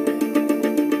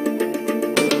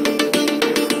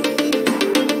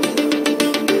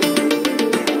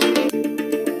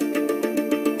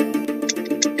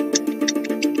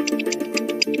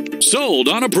 Sold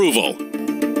on approval.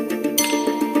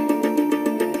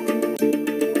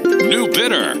 New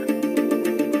bidder.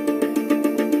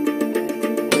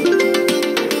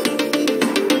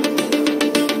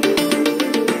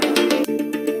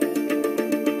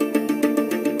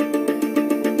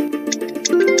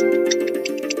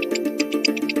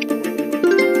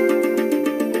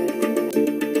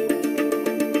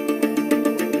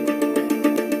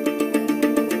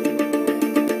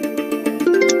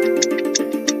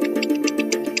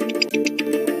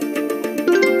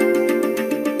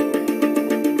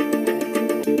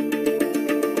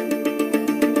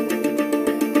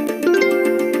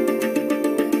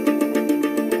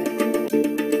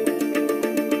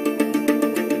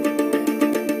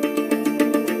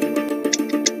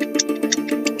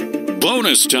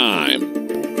 Bonus time.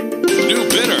 New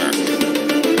bidder.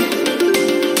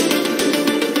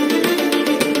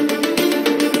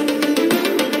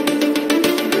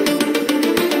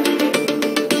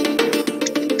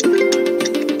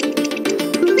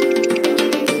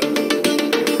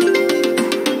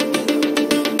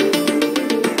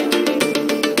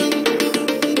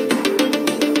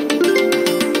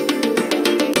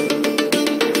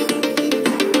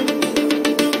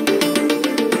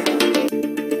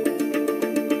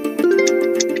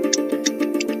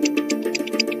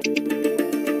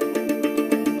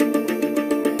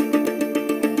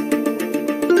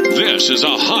 This is a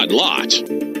hot lot.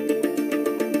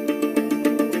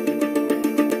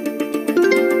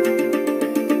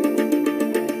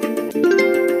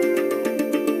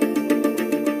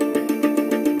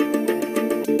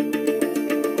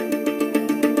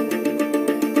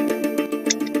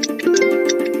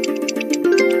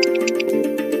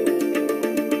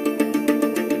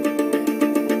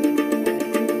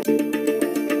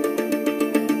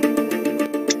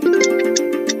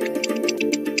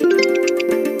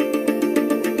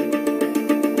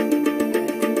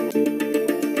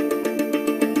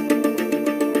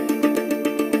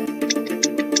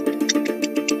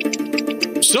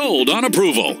 Sold on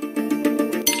approval.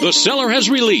 The seller has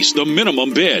released the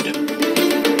minimum bid.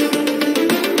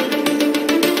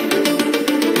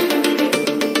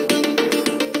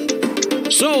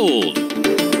 Sold.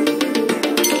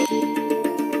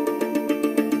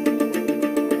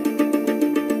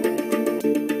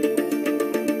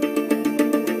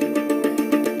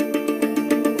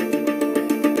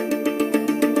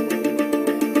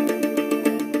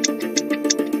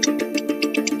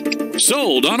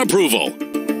 Sold on approval.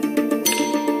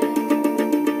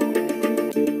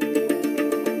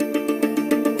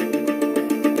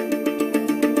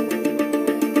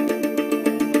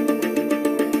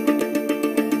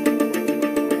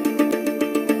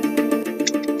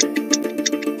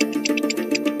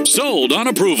 Sold on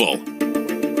approval.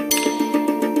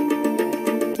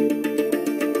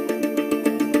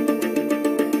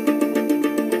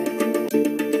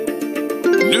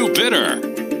 New bidder.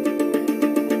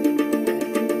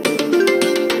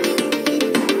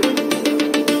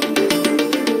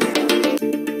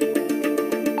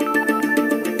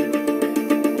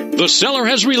 The seller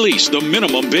has released the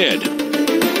minimum bid.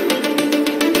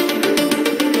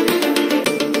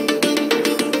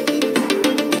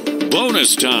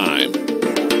 Bonus time.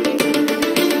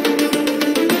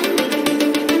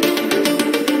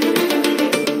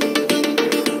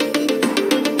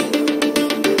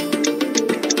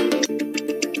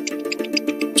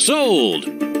 Sold.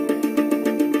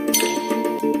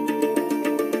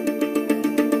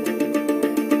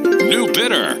 New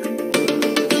bidder.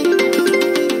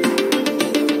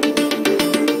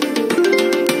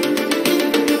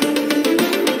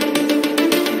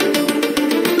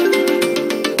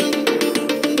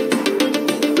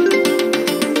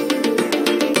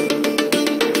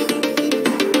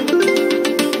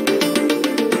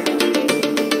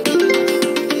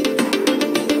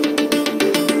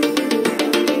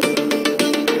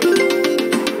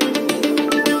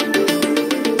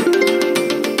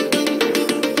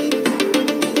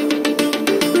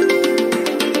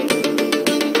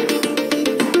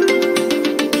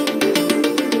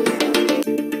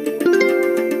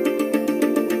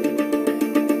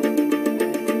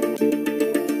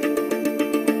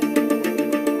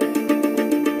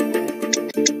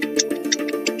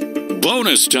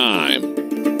 Bonus time.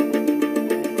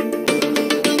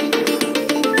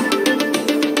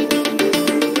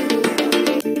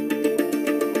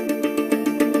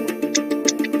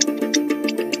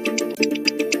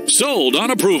 Sold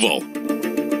on approval.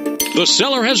 The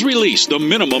seller has released the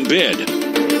minimum bid.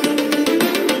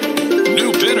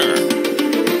 New bidder.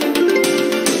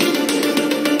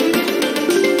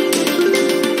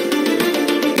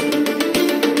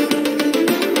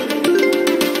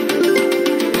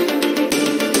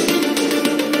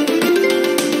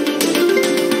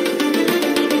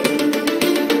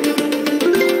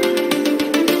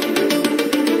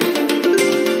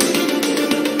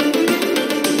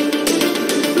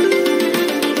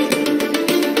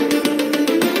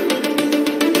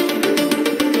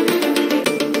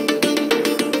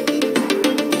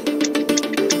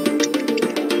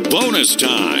 Bonus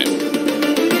time.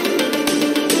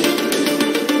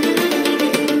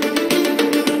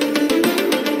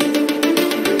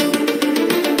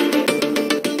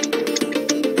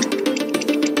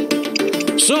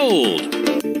 Sold.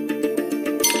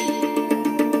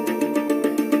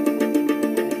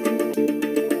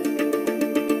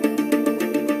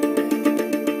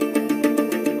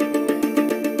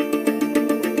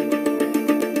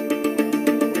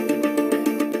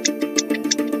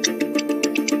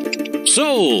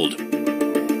 Sold.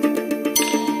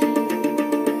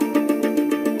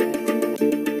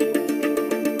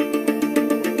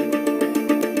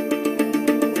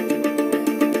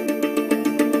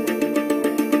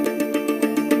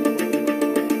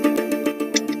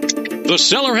 The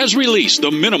seller has released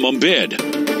the minimum bid.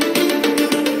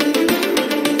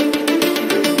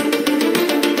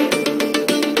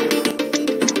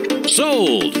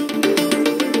 Sold.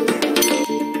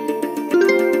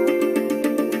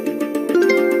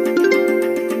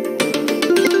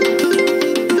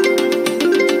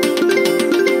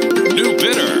 New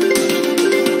bidder.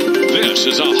 This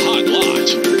is a hot lot.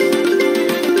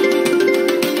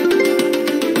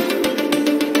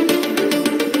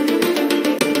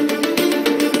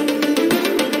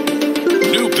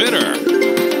 New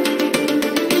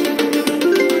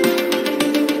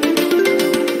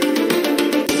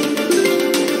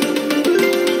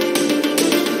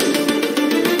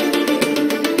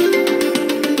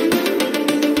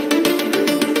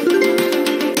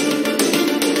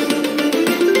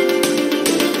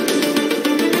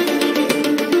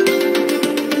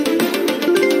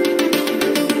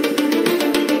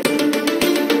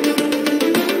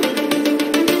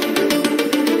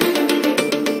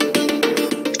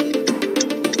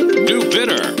New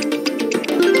bidder.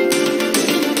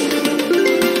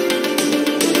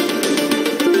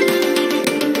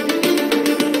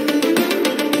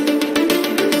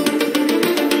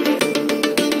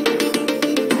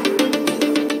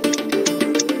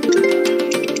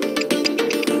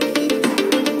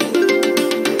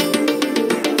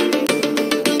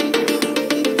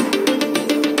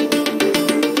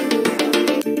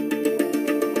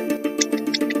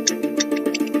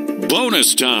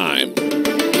 Bonus time.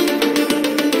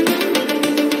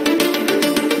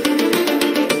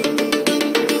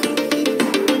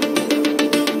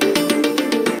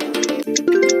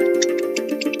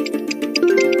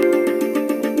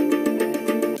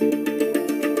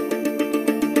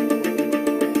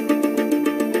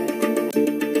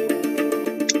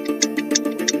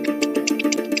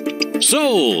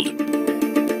 Sold.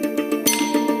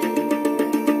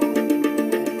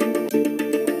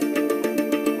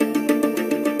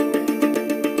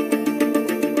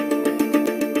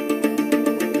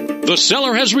 The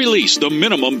seller has released the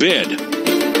minimum bid.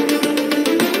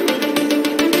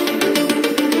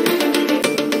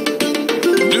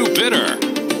 New bidder.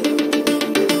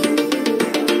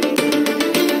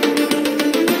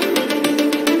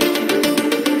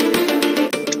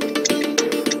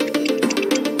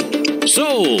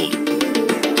 Sold.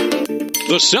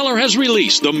 The seller has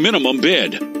released the minimum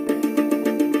bid.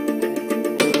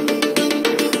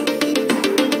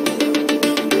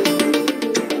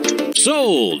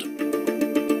 Sold.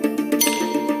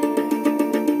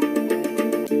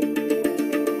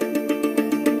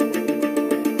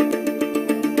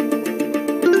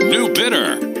 New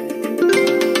bidder.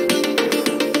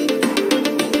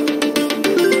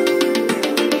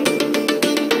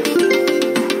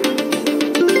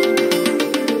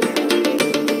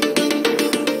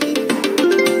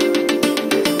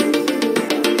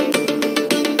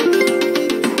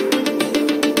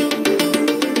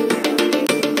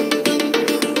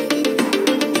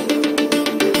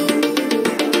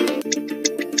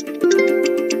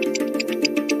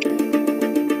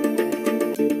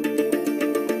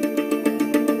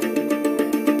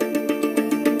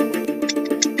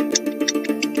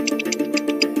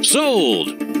 Sold.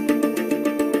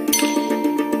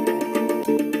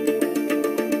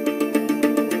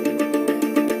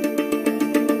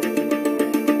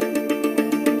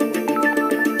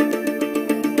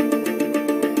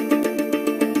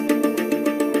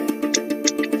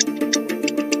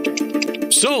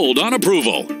 Sold on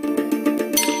approval.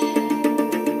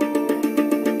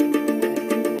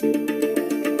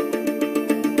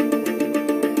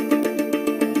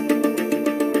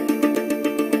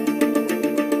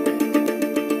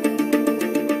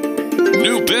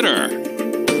 New bidder.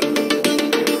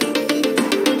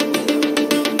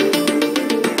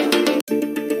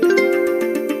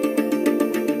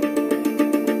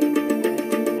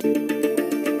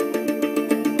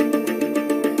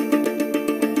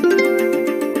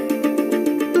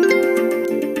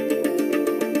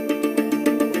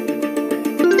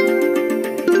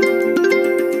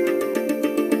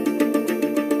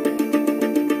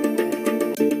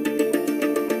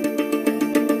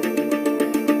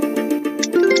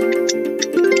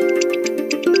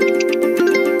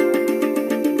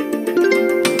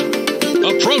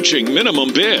 Approaching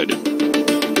minimum bid.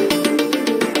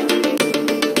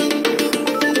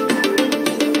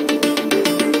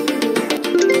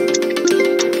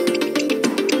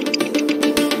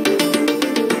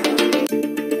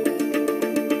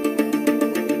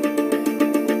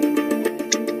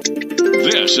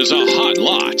 This is a hot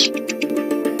lot.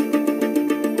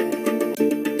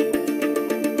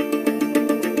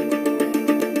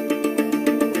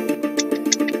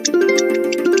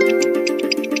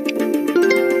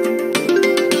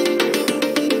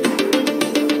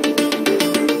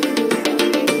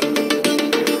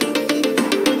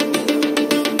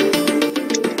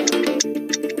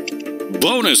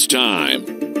 Bonus time.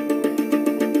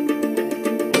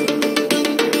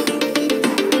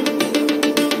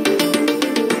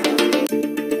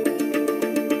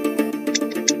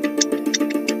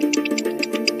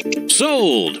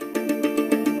 Sold.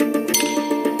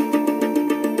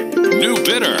 New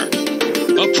bidder.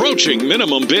 Approaching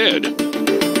minimum bid.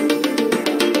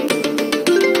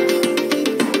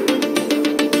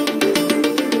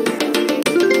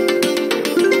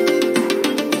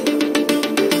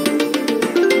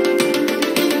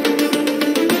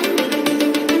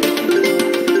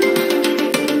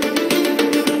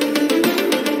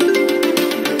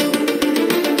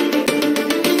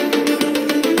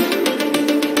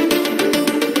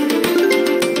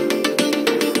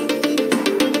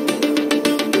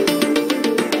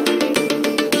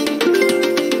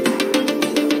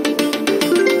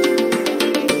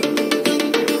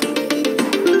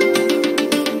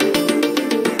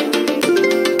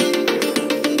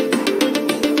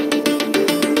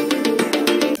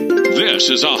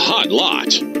 This is a hot lot.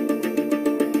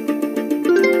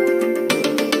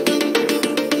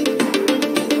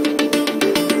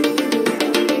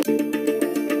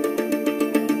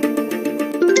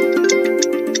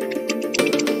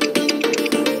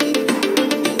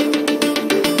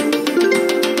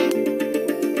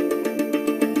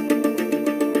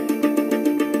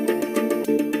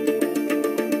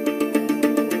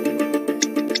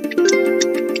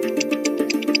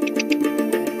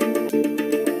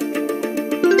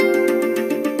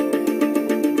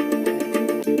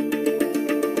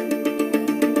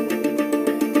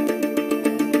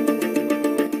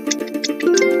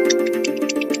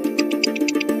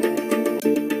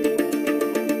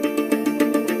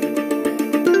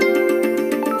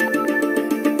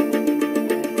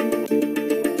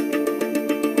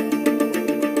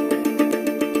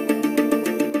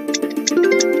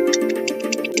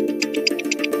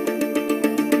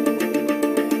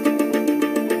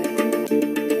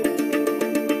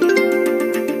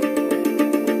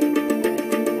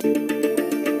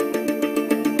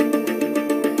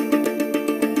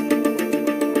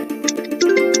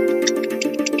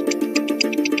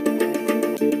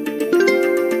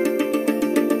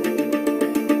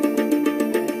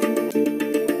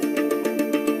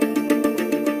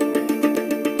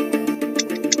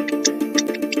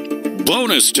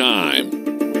 Bonus time.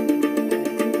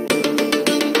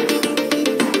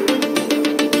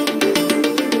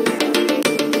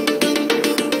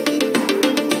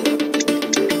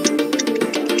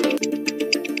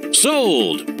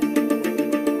 Sold.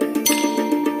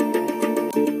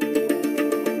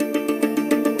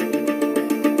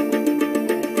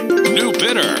 New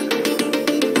bidder.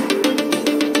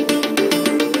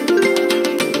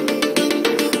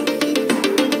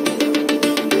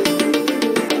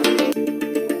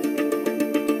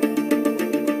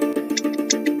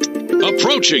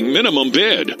 Approaching minimum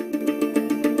bid.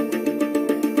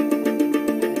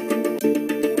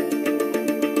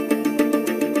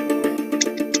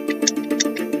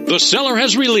 The seller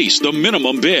has released the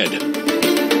minimum bid.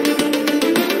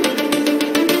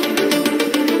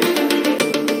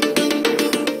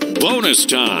 Bonus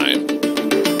time.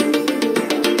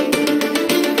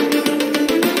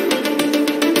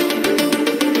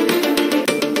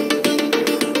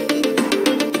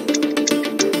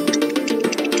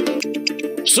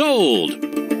 Sold.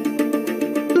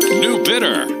 New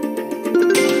bidder.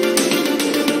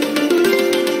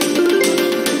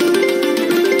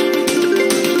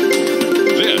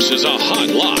 This is a hot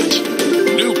lot.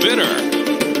 New bidder.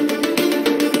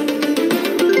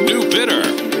 New bidder.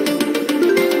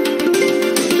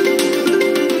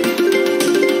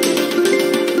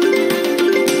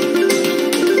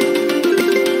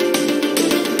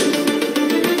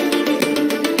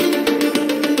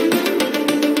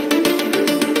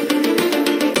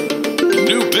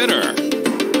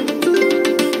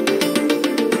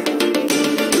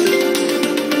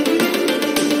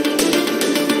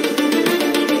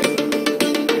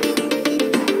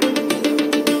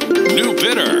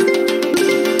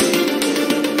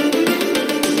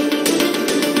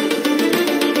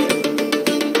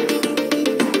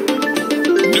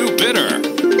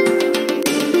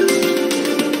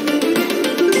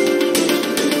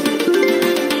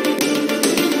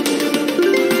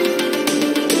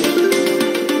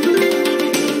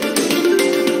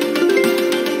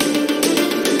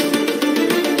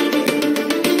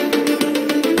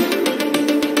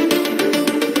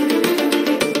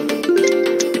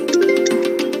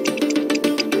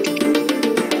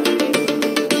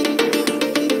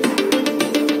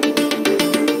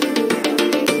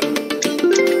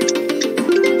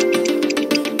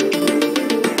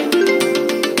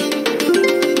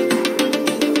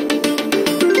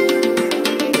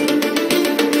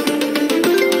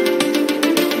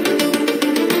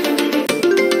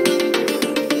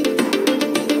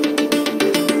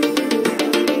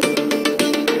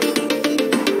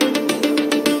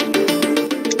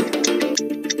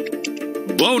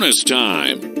 Bonus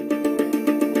time.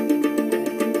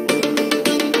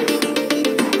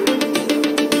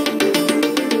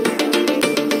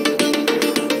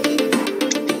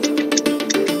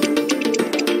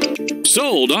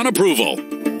 Sold on approval.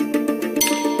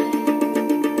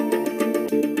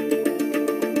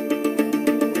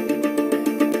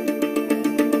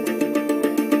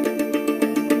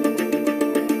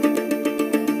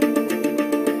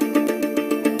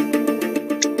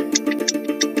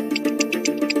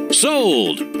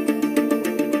 Sold.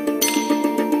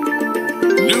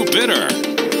 New bidder.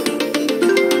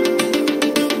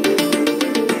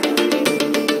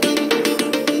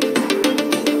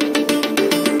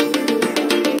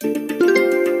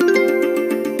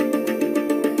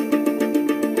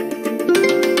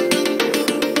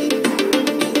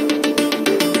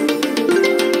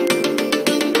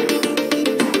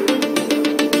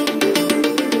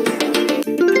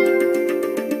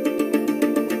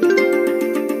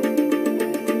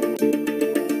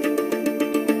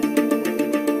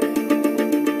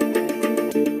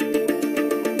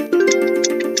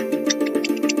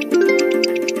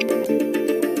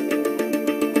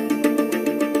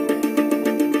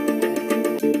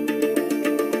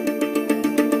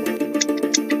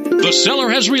 seller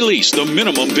has released the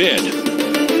minimum bid.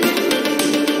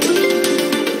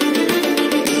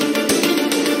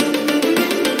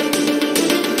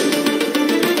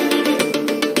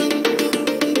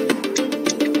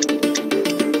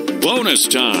 Bonus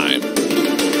time.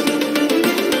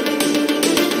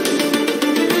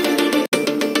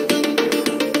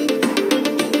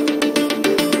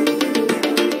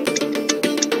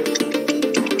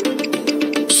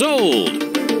 Sold.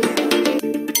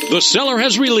 The seller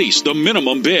has released the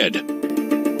minimum bid.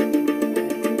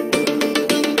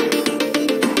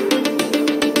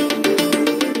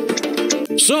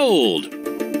 Sold.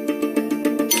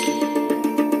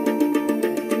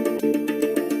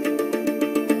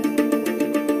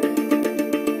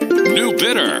 New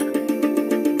bidder.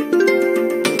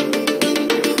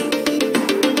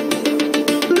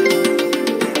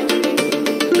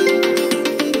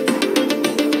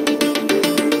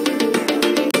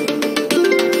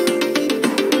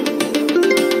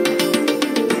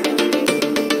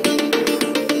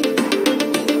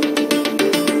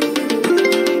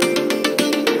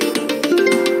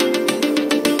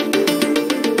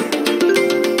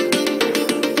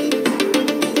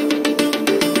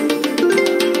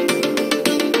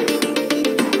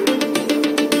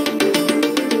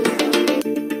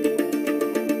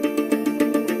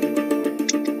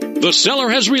 The seller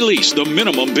has released the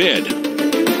minimum bid.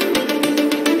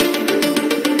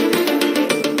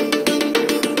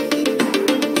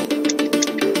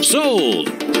 Sold.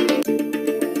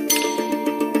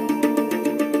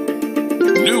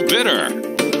 New bidder.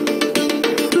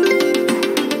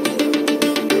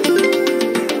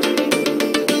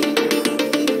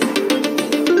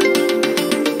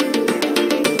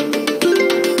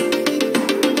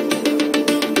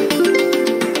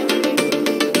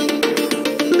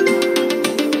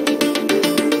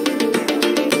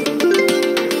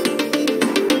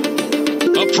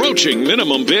 Approaching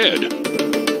minimum bid.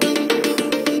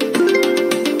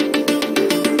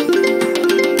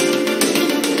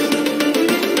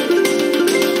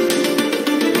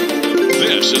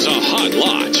 This is a hot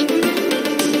lot.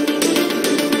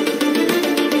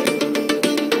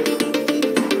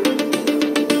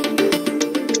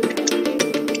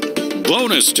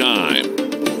 Bonus time.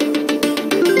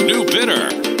 New bidder.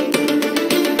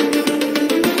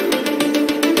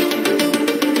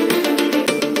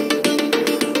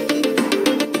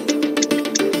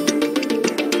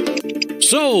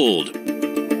 Sold.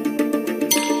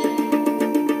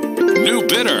 New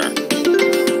bidder.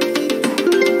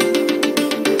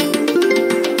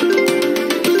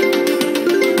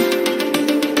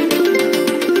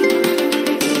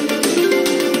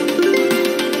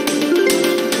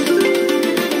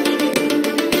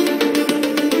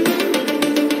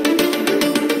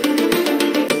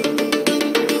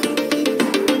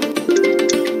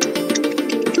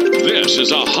 This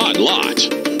is a hot lot.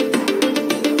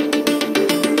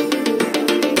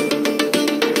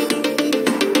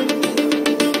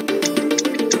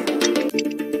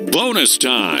 Bonus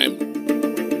time.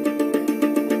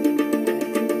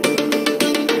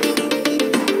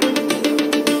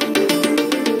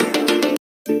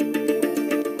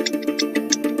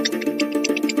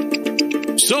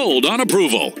 Sold on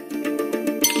approval.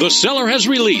 The seller has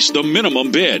released the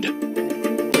minimum bid.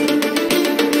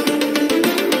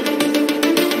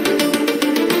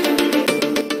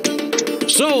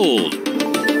 Sold.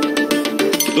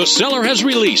 The seller has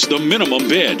released the minimum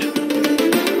bid.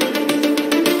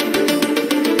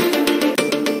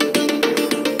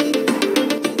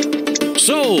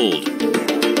 Sold.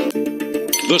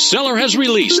 The seller has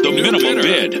released the minimum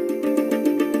bid.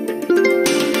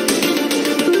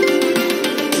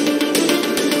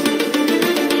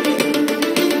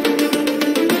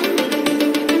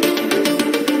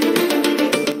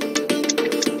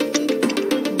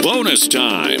 Bonus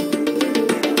time.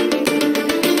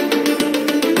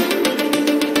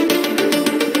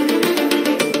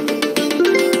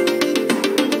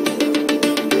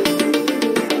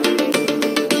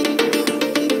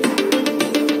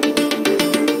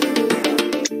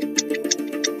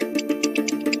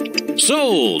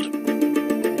 Sold.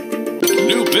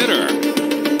 New bidder.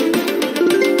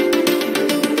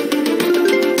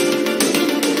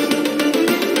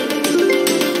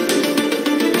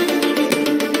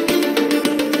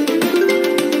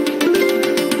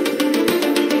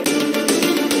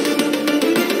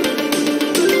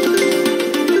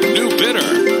 New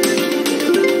bidder.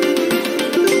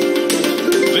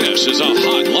 This is a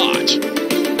hot lot.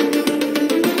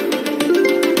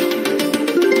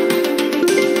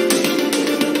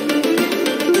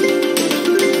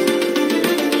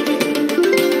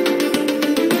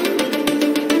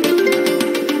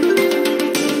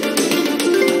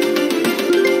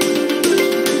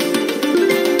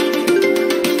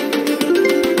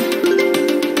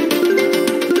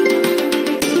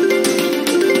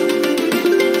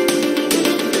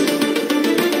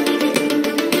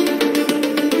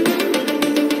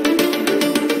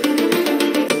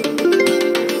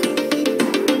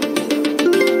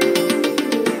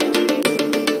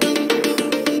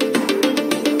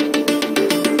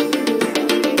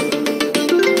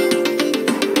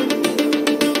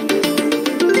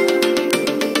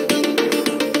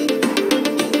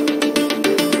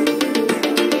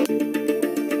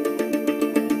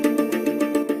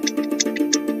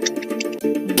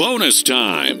 Bonus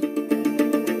time.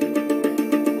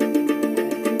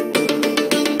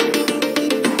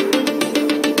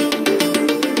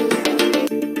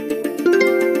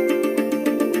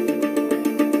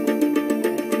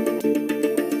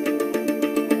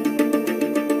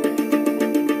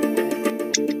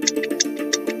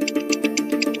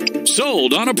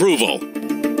 Sold on approval.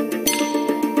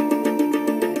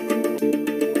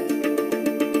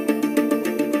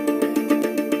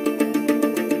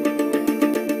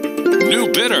 New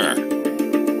bidder.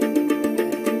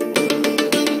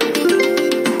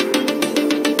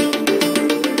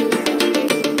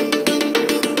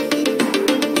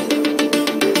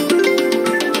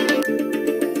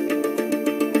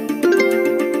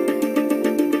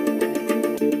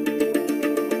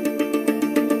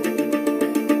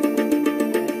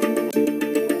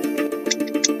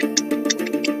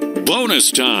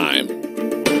 Bonus time.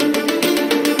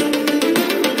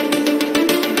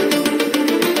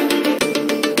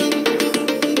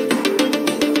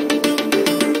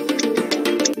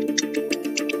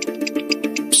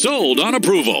 Sold on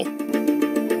approval.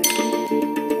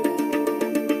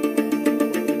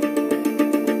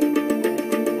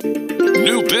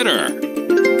 New bidder.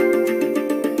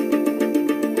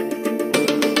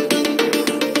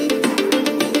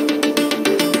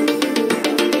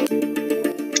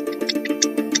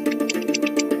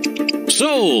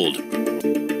 Sold.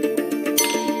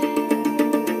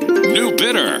 New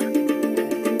bidder.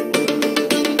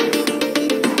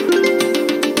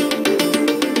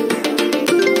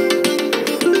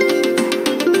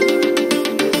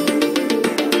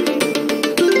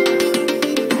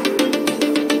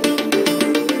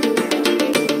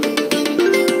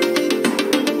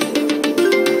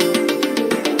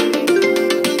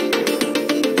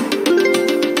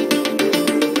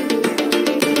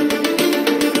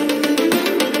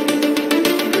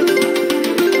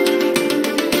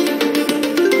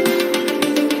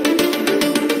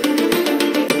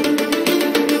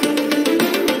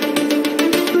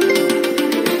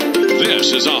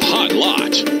 This is a hot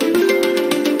lot.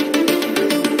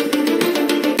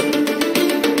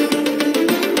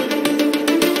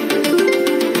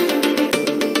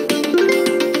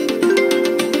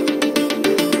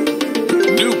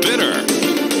 New bidder.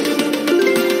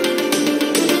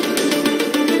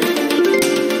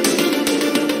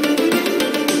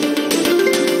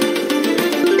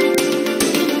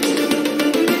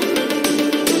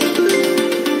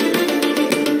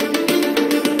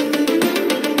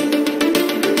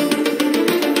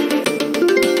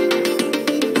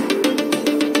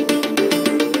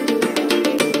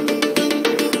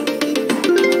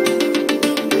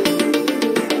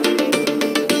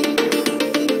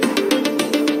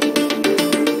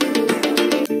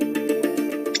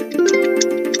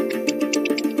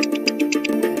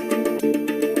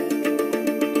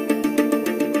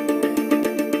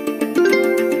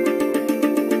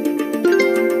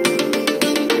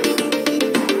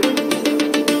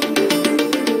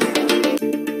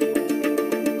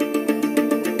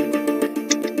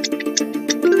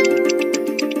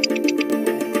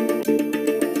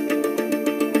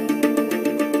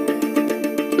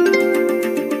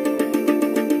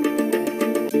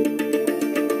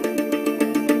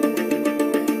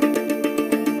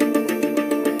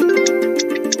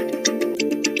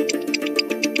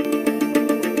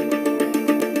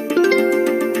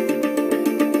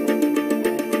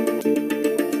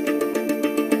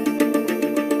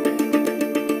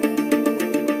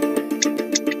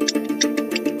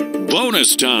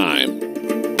 Bonus time.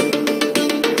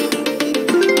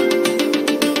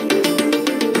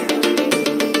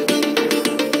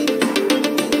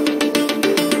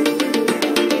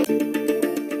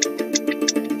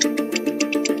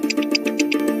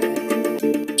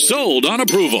 Sold on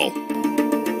approval.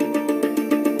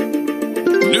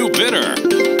 New bidder.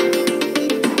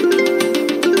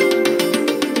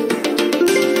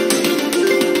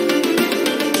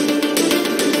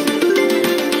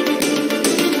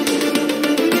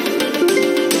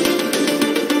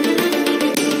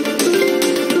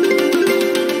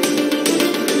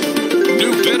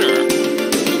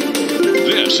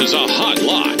 This is a hot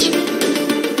lot.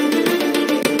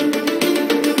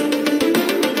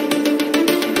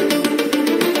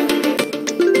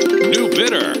 New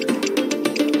bidder.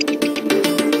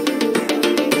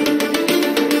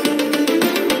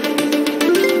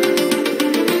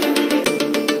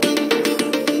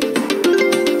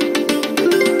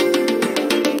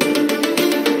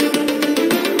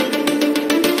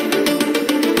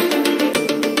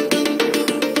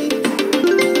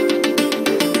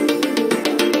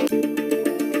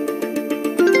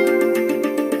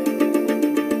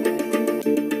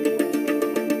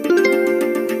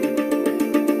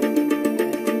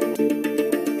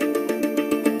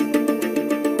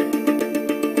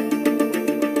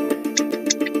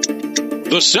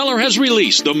 The seller has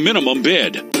released the minimum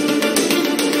bid.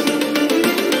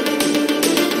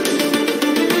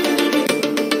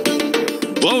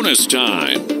 Bonus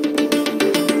time.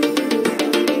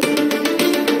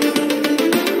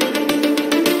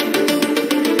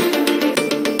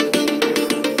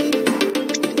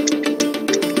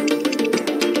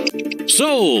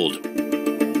 Sold.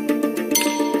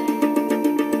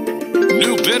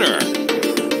 New bidder.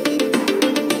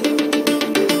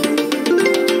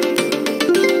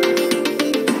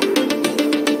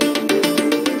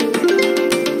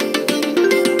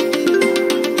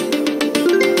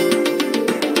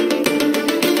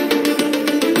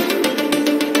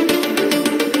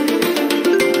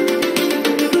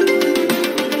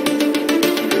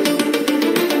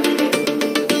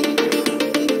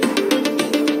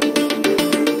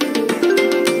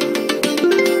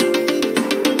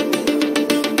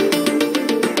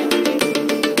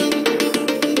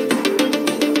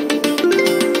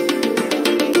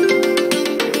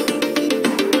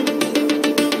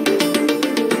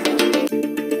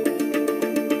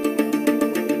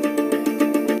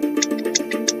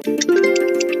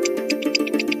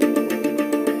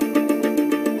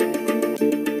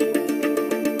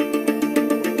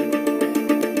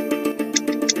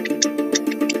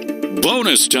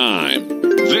 Bonus time.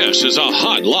 This is a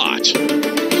hot lot.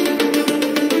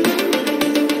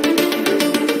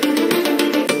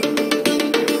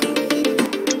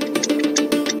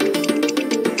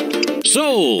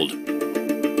 Sold.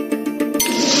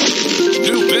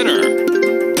 New bidder.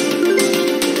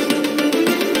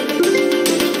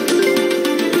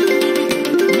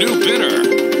 New bidder.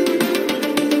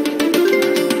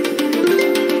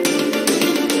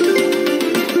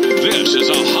 This is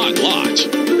a hot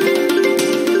lot.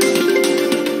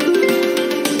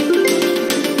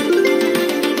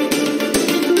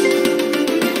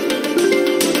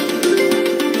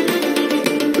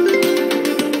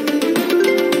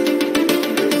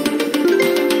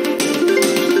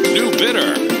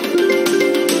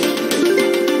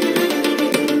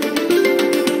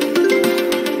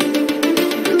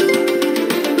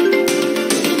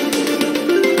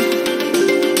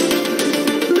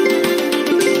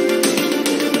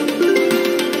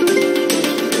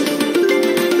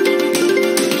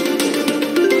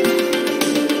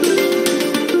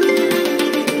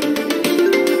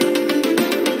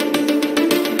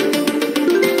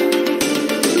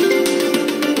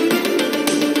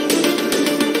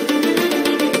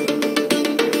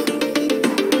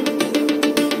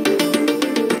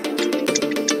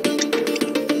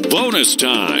 Bonus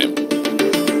time.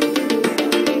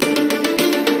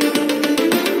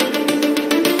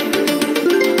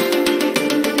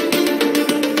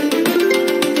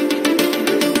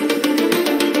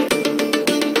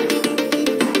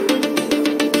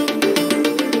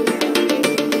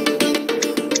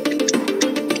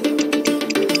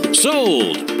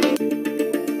 Sold.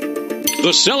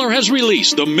 The seller has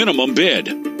released the minimum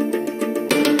bid.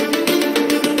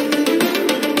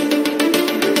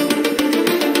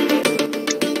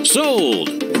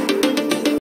 Sold.